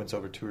sequence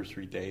over 2 or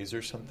 3 days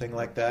or something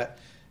like that.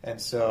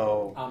 And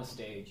so on a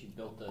stage, you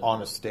built the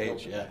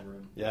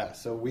room. Yeah.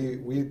 So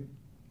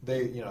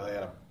they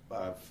had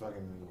a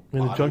fucking.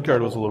 And the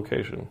junkyard was a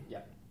location.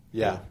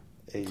 Yeah.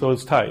 So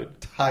it's tight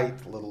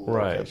little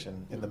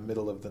location in the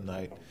middle of the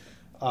night.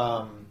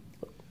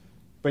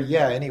 But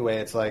yeah, anyway,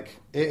 it's like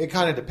it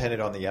kind of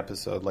depended on the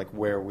episode, like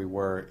where we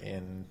were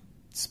in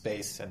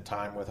space and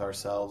time with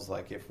ourselves,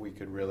 like if we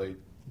could really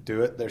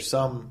do it. There's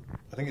some,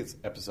 I think it's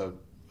episode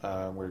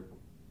where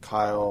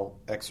Kyle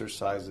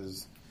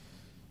exercises.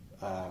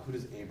 Who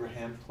does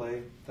Abraham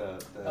play?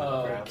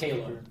 The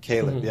Caleb.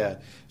 Caleb, yeah.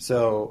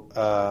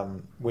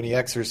 So when he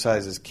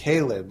exercises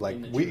Caleb, like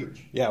we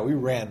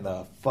ran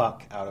the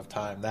fuck out of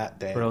time that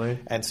day. Really?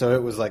 And so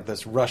it was like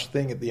this rush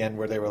thing at the end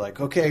where they were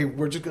like, okay,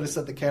 we're just going to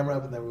set the camera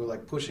up, and then we were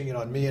like pushing it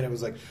on me, and it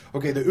was like,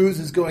 okay, the ooze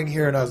is going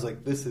here, and I was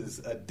like, this is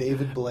a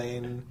David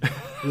Blaine.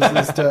 And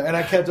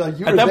I kept on.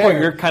 You at were that there, point,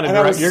 you're kind of. And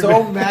I was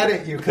so mad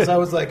at you because I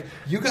was like,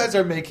 you guys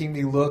are making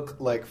me look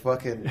like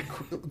fucking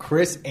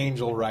Chris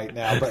Angel right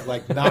now, but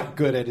like not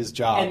good at his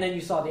job. And then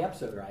you saw the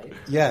episode, right?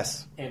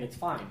 Yes. And it's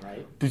fine,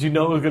 right? Did you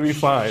know it was going to be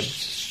fine?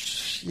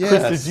 Yes.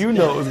 Chris, did you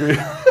know it was going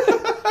to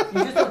be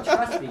You just don't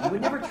trust me. You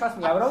would never trust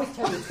me. I would always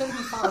tell you it's going to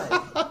be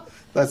fine.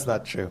 That's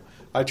not true.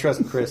 I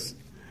trust Chris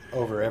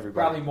over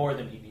everybody. Probably more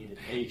than he needed.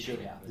 He should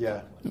have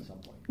at some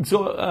point.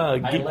 So, I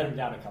let him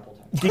down a couple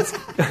times.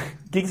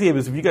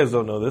 Geekscapists, if you guys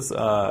don't know this,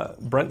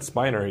 Brent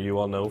Spiner, you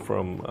all know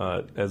from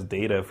as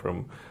Data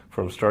from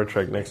Star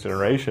Trek Next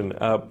Generation,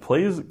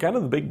 plays kind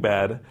of the big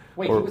bad.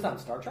 Wait, he was on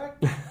Star Trek?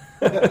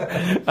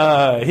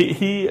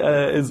 He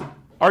is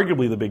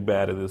arguably the big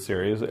bad of this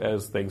series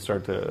as things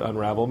start to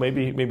unravel.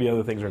 Maybe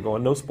other things are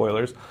going. No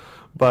spoilers,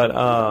 but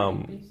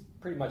he's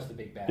pretty much the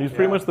big bad. He's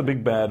pretty much the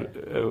big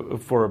bad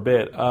for a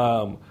bit.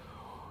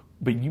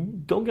 But you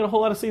don't get a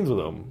whole lot of scenes with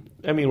him.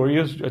 I mean, were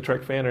you a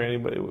Trek fan or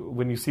anybody?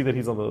 When you see that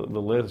he's on the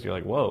list, you're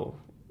like, whoa,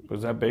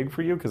 was that big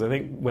for you? Because I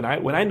think when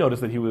I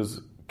noticed that he was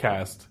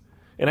cast,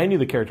 and I knew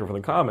the character from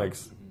the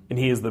comics, and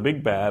he is the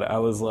big bad, I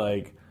was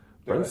like,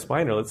 Brent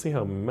Spiner, let's see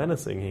how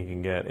menacing he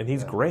can get. And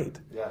he's great.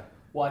 Yeah.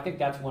 Well, I think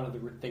that's one of the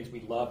things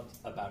we loved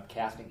about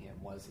casting him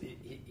was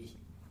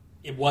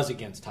it was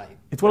against type.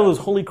 It's one of those,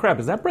 holy crap,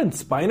 is that Brent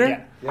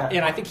Spiner? Yeah.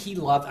 And I think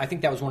I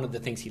think that was one of the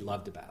things he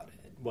loved about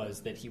it,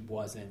 was that he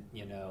wasn't,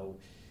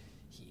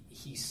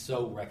 he's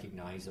so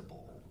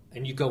recognizable.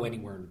 And you go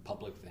anywhere in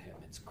public for him,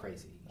 it's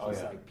crazy.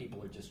 He's like,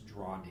 people are just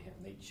drawn to him.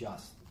 They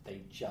just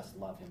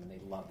love him, and they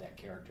love that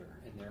character.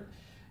 And they're,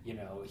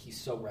 he's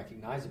so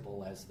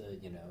recognizable as the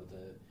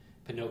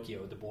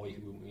Pinocchio, the boy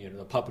who,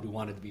 the puppet who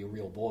wanted to be a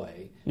real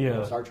boy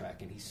in Star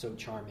Trek. And he's so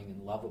charming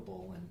and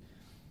lovable and,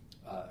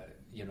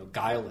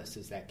 guileless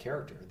is that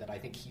character that I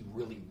think he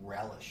really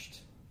relished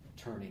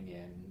turning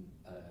in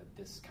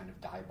this kind of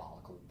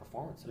diabolical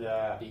performance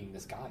of being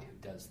this guy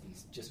who does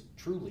these just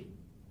truly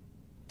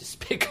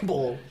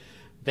despicable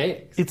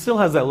things. It still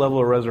has that level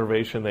of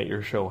reservation that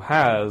your show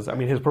has. I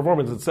mean, his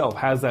performance itself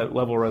has that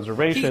level of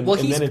reservation,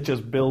 and then it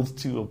just builds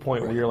to a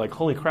point where you're like,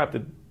 holy crap,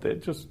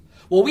 it just...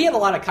 Well, we had a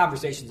lot of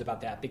conversations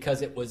about that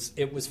because it was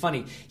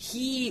funny.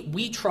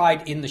 We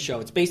tried in the show,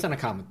 it's based on a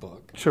comic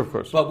book. Sure, of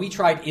course. But we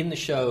tried in the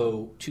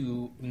show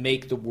to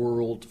make the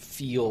world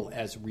feel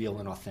as real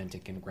and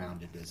authentic and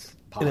grounded as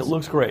possible. And it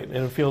looks great,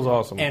 and it feels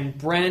awesome. And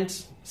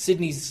Brent,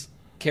 Sidney's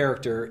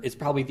character, is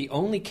probably the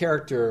only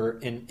character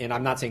and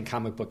I'm not saying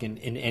comic book in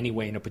any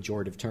way in a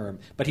pejorative term,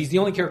 but he's the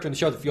only character in the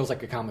show that feels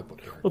like a comic book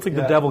character. Well, it's like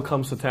the devil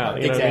comes to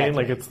town. You know what I mean?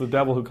 Like, it's the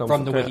devil who comes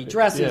from to the town. way he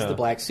dresses, the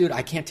black suit.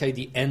 I can't tell you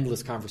the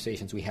endless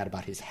conversations we had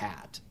about his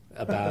hat.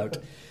 And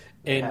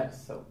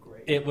that's so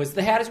great.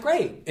 The hat is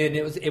great, and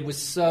it was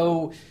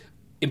so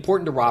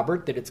important to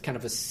Robert that it's kind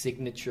of a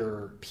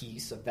signature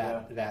piece of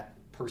that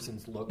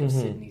person's look, of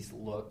Sidney's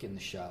look in the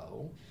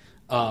show.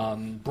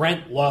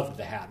 Brent loved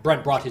the hat.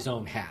 Brent brought his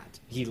own hat.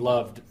 He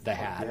loved the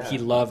hat. Yeah. He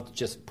loved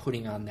just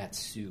putting on that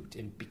suit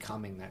and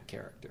becoming that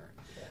character.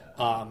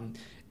 Yeah.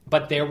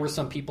 But there were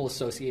some people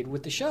associated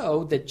with the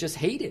show that just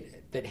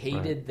hated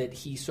it, that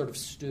he sort of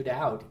stood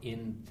out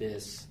in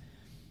this,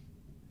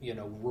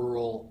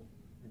 rural,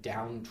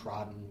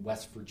 downtrodden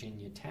West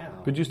Virginia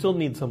town. But you still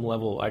need some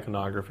level of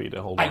iconography to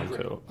hold on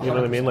to. You know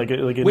what I mean? Like, it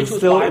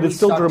is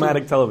still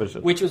dramatic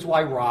television. Which was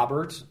why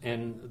Robert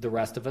and the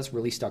rest of us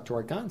really stuck to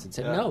our guns and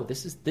said, no,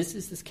 this is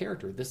this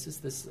character.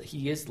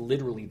 He is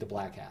literally the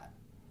Black Hat.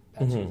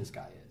 That's who this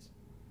guy is.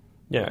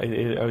 Yeah,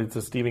 it's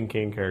a Stephen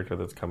King character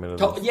that's come into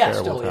this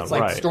terrible town. It's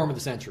like Storm of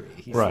the Century.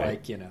 He's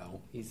like, he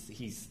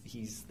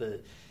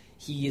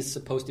is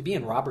supposed to be,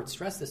 and Robert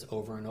stressed this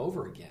over and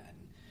over again.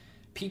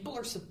 People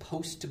are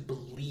supposed to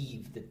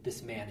believe that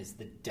this man is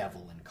the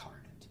devil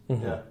incarnate.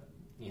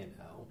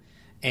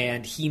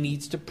 And he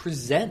needs to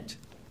present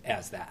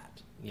as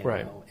that. You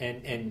know?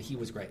 And he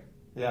was great.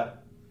 Yeah.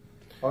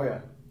 Oh yeah.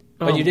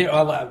 But you did.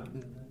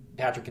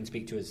 Patrick can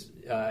speak to his.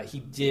 He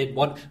did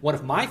one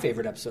of my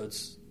favorite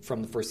episodes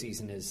from the first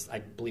season is, I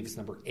believe it's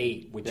number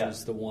 8, which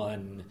is the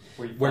one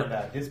where find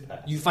out his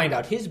past. You find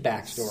out his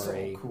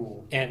backstory. So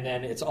cool. And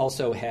then it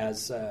also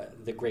has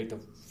the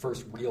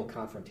first real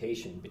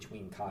confrontation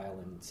between Kyle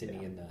and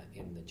Sidney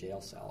in the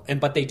jail cell.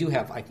 But they do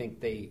have, I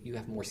think you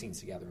have more scenes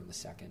together in the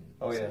second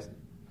season.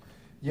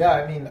 Yeah,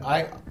 I mean,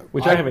 I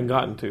haven't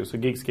gotten to. So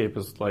Geekscape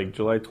is like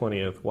July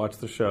 20th. Watch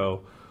the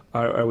show.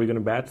 Are we going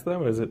to batch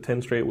them? Is it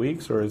 10 straight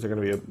weeks, or is there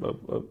going to be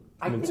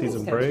a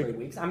mid-season break? I think it's 10 straight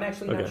weeks. I'm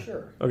actually not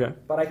sure. Okay.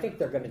 But I think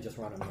they're going to just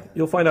run them.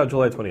 You'll find out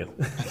July 20th.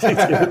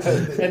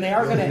 And they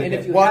are going to. And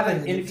if you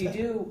haven't, and if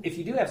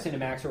you do have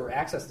Cinemax or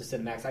access to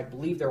Cinemax, I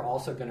believe they're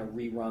also going to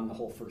rerun the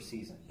whole first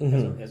season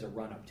as a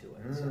run-up to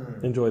it. So.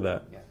 Enjoy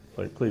that. Yeah.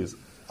 Like, please.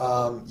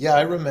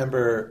 I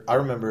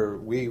remember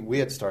we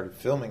had started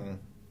filming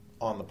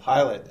on the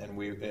pilot, and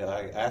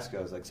I asked you,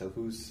 I was like, so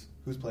who's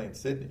playing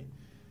Sidney?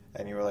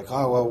 And you were like,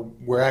 oh, well,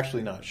 we're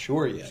actually not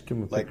sure yet. Just give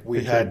him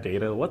we had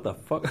data. What the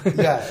fuck?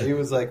 Yeah, he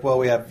was like, well,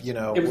 we have,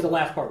 It was the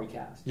last part we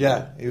cast.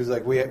 Yeah, he was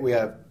like, we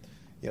have,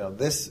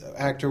 this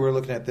actor, we're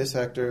looking at this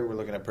actor, we're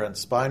looking at Brent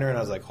Spiner. And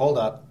I was like, hold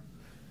up.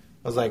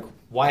 I was like,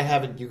 why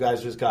haven't you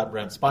guys just got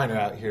Brent Spiner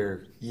out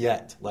here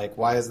yet? Like,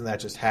 why isn't that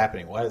just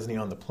happening? Why isn't he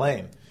on the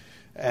plane?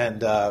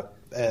 And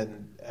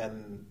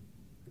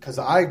because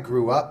I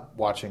grew up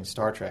watching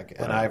Star Trek,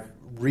 and I've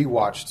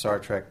rewatched Star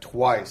Trek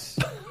twice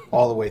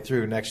all the way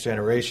through Next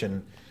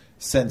Generation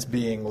since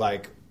being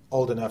like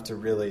old enough to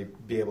really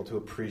be able to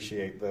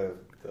appreciate the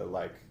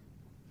like.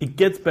 It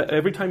gets better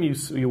every time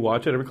you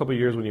watch it. Every couple of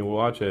years when you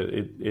watch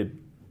it,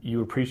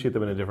 you appreciate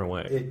them in a different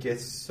way. It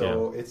gets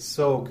it's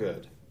so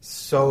good,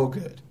 so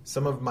good.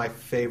 Some of my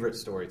favorite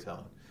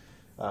storytelling.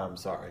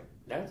 Sorry.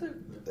 That's it.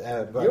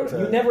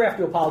 You never have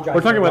to apologize.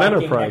 We're talking about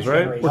Enterprise,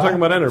 right? We're talking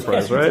about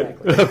Enterprise, right?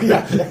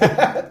 Exactly.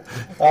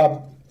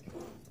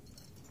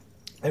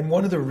 And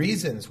one of the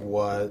reasons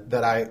was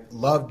that I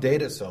love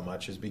Data so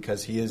much is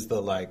because he is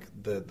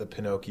the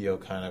Pinocchio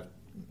kind of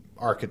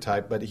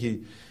archetype, but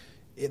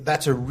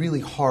that's a really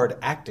hard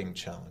acting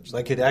challenge.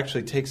 Like, it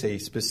actually takes a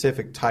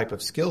specific type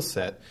of skill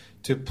set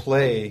to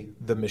play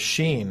the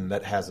machine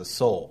that has a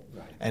soul.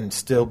 Right. And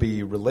still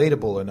be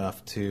relatable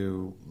enough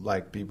to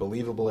be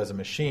believable as a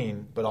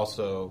machine, but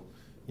also,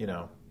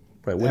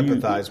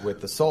 empathize with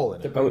the soul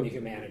in it. The bone of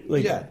humanity.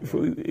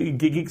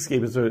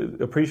 Geekscape is to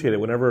appreciate it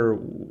whenever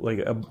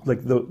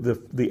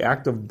the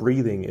act of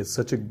breathing is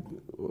such a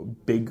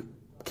big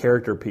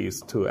character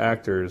piece to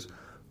actors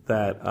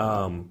that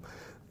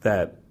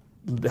that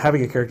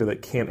having a character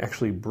that can't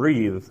actually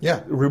breathe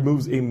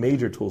removes a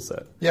major tool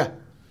set. Yeah,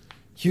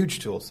 huge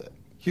tool set.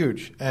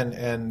 Huge.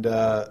 And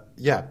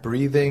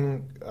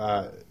breathing,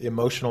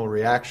 emotional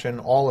reaction,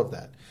 all of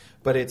that.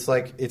 But it's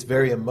like, it's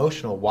very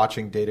emotional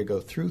watching Data go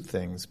through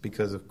things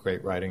because of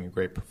great writing and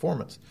great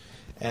performance.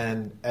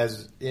 And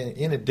as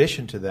in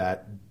addition to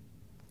that,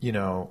 you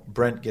know,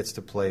 Brent gets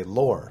to play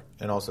Lore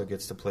and also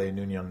gets to play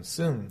Noon Young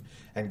Soon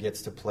and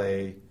gets to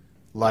play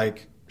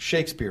like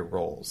Shakespeare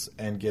roles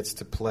and gets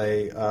to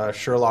play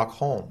Sherlock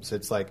Holmes.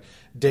 It's like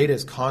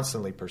Data's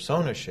constantly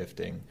persona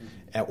shifting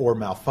or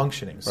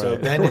malfunctioning. So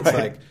then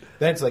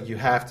it's like you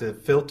have to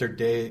filter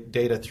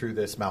Data through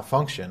this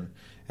malfunction,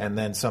 and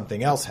then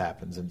something else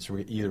happens, and it's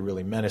either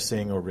really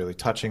menacing or really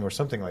touching or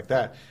something like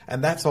that.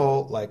 And that's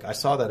all. Like, I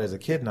saw that as a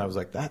kid, and I was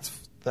like,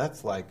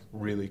 that's like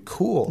really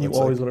cool. You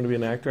always wanted to be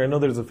an actor. I know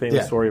there's a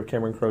famous story of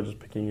Cameron Crowe just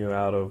picking you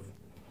out of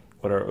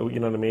whatever, you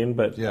know what I mean?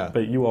 But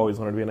you always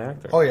wanted to be an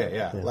actor. Oh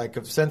yeah. Like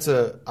since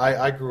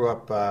I grew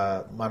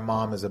up. My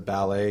mom is a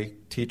ballet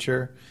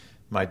teacher.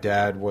 My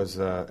dad was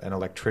an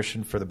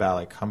electrician for the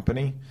ballet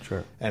company.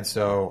 Sure. And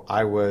so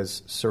I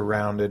was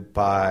surrounded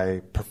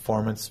by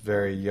performance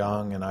very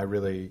young, and I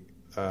really,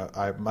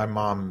 my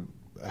mom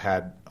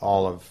had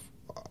all of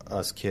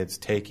us kids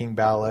taking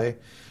ballet,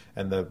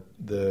 and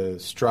the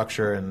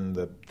structure and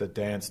the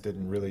dance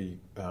didn't really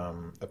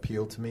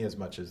appeal to me as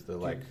much as the do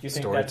you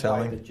think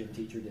storytelling. that's why the gym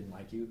teacher didn't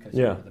like you? Because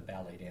you were the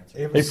ballet dancer.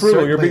 Hey,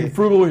 frugal, you're being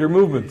frugal with your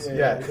movements.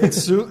 Yeah,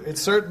 it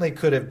certainly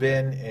could have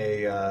been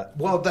a...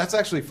 well, that's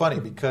actually funny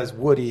because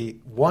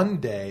Woody, one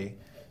day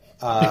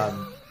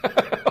the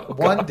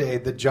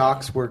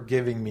jocks were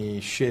giving me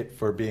shit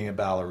for being a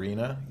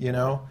ballerina, you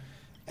know?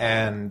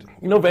 And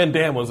you know Van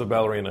Damme was a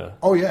ballerina.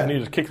 Oh, yeah. And you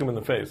just kicked him in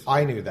the face.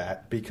 I knew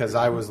that because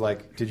I was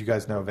like, did you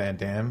guys know Van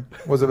Damme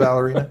was a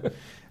ballerina?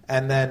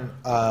 And then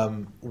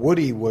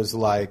Woody was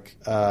like,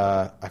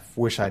 I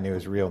wish I knew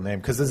his real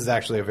name because this is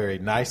actually a very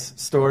nice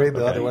story.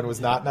 The other one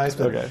was not nice,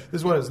 but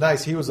this one was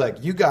nice. He was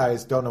like, you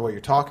guys don't know what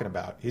you're talking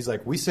about. He's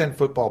like, we send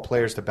football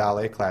players to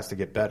ballet class to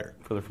get better.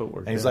 For their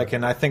footwork. And he's like,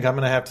 and I think I'm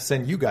going to have to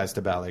send you guys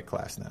to ballet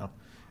class now.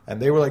 And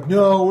they were like,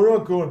 no, we're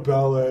not going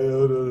ballet.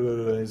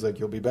 And he's like,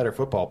 you'll be better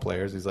football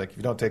players. He's like, if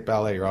you don't take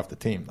ballet, you're off the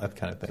team. That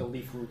kind of thing. So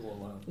leave frugal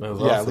alone.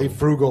 Awesome. Leave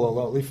frugal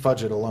alone. Leave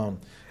Fudget alone.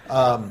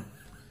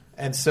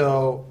 And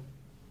so,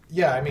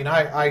 yeah, I mean,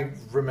 I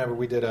remember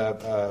we did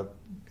a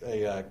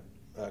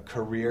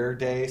career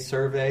day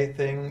survey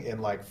thing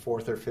in like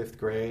 4th or 5th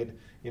grade.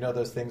 You know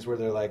those things where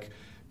they're like,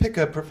 pick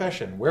a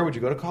profession. Where would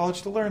you go to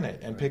college to learn it?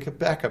 And pick a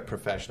backup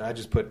profession. I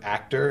just put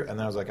actor, and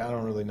then I was like, I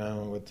don't really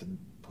know what to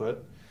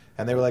put.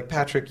 And they were like,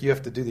 Patrick, you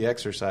have to do the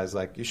exercise.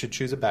 Like, you should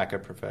choose a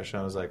backup profession.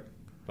 I was like,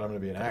 but I'm going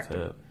to be an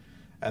actor.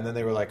 And then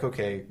they were like,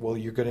 okay, well,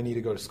 you're going to need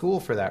to go to school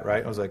for that,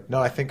 right? I was like, no,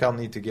 I think I'll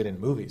need to get in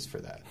movies for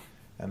that.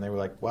 And they were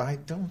like, well, I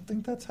don't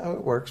think that's how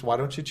it works. Why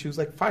don't you choose,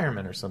 like,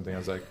 fireman or something? I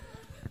was like,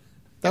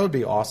 that would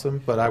be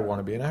awesome, but I want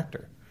to be an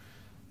actor.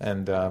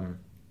 And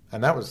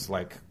that was,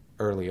 like,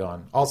 early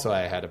on. Also,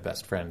 I had a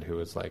best friend who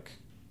was, like,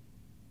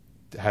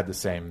 had the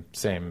same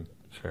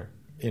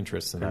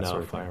interests and that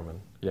sort of thing.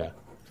 Fireman. Yeah.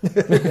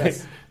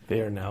 Yes. They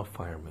are now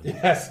firemen.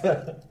 Yes.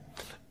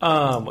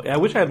 I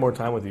wish I had more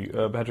time with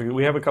you, Patrick.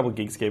 We have a couple of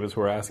Geekscapists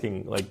who are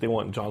asking, like, they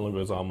want John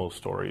Leguizamo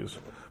stories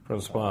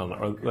from Spawn.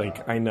 Or,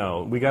 like, I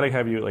know we got to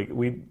have you, like,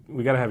 we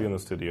got to have you in the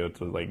studio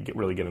to, like,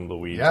 really get into the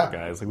weeds,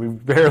 guys. Like, we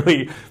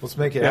barely. Let's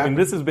make it. I mean,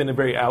 this has been a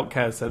very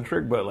Outcast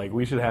centric, but like,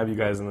 we should have you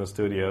guys in the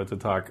studio to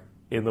talk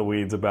in the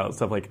weeds about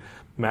stuff like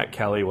Matt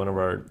Kelly, one of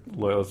our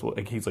loyalists.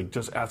 Like, he's like,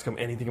 just ask him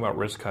anything about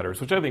Wrist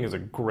Cutters, which I think is a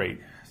great.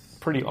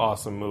 Pretty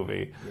awesome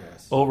movie.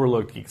 Yes.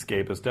 Overlooked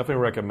Geekscapists. Definitely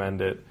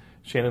recommend it.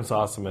 Shannon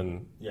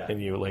Sossaman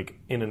and you, like,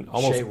 in an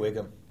almost Shea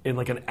Wiggum. In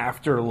like an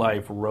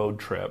afterlife road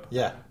trip.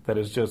 Yeah. That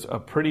is just a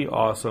pretty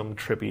awesome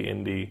trippy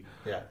indie.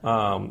 Yeah.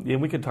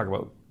 And we could talk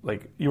about,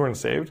 like, You Weren't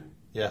Saved.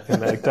 Yeah.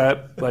 And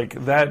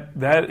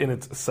that in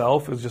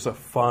itself is just a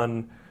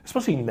fun,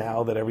 especially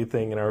now that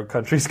everything in our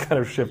country's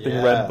kind of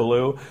shifting red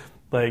blue.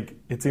 Like,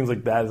 it seems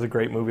like that is a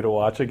great movie to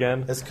watch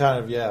again. It's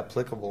kind of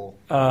applicable.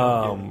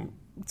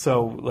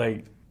 So,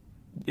 like,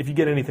 if you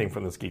get anything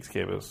from this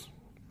Geekscapists,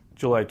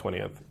 July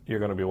 20th, you're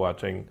going to be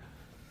watching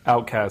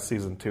Outcast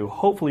Season 2.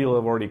 Hopefully you'll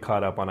have already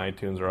caught up on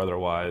iTunes or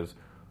otherwise,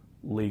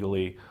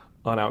 legally,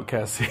 on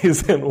Outcast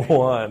Season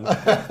 1.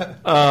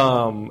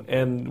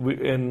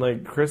 And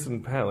like, Chris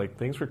and Pat, like,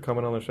 thanks for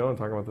coming on the show and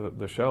talking about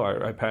the show.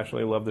 I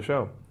passionately love the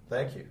show.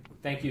 Thank you.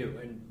 Thank you.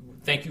 And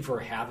thank you for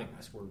having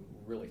us. We're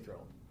really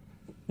thrilled.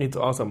 It's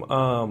awesome.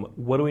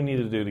 What do we need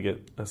to do to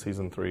get a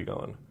Season 3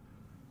 going?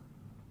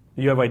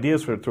 You have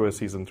ideas through a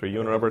Season 3. You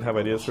and Robert have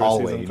ideas for a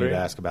Season 3? You need to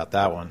ask about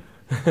that one.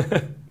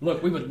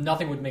 Look,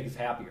 nothing would make us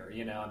happier.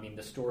 You know, I mean,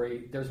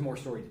 there's more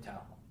story to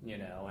tell. You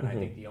know, and I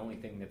think the only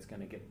thing that's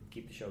going to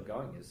keep the show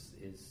going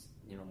is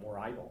more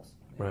eyeballs.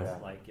 Right.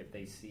 It's like if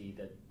they see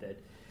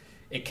that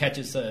it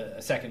catches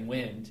a second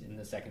wind in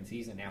the second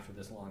season after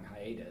this long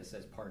hiatus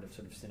as part of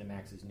sort of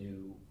Cinemax's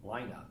new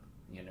lineup.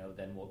 You know,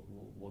 then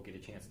we'll get a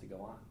chance to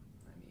go on.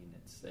 I mean,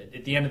 It's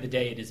at the end of the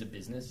day, it is a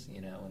business,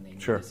 and they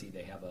need to see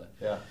they have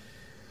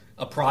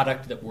a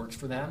product that works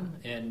for them.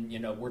 And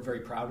we're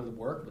very proud of the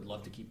work. Would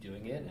love to keep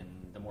doing it,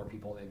 and the more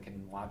people that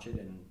can watch it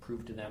and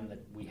prove to them that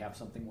we have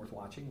something worth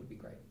watching would be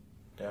great.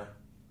 Yeah.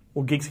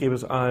 Well, Geekscape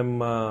is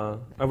I've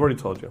already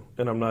told you,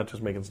 and I'm not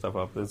just making stuff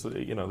up. This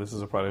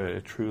is a product I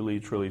truly,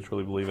 truly,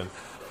 truly believe in.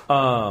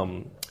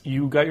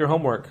 You got your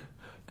homework.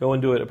 Go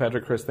and do it.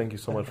 Patrick, Chris, thank you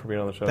so much for being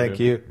on the show. Thank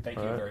you. Thank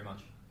you very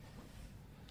much.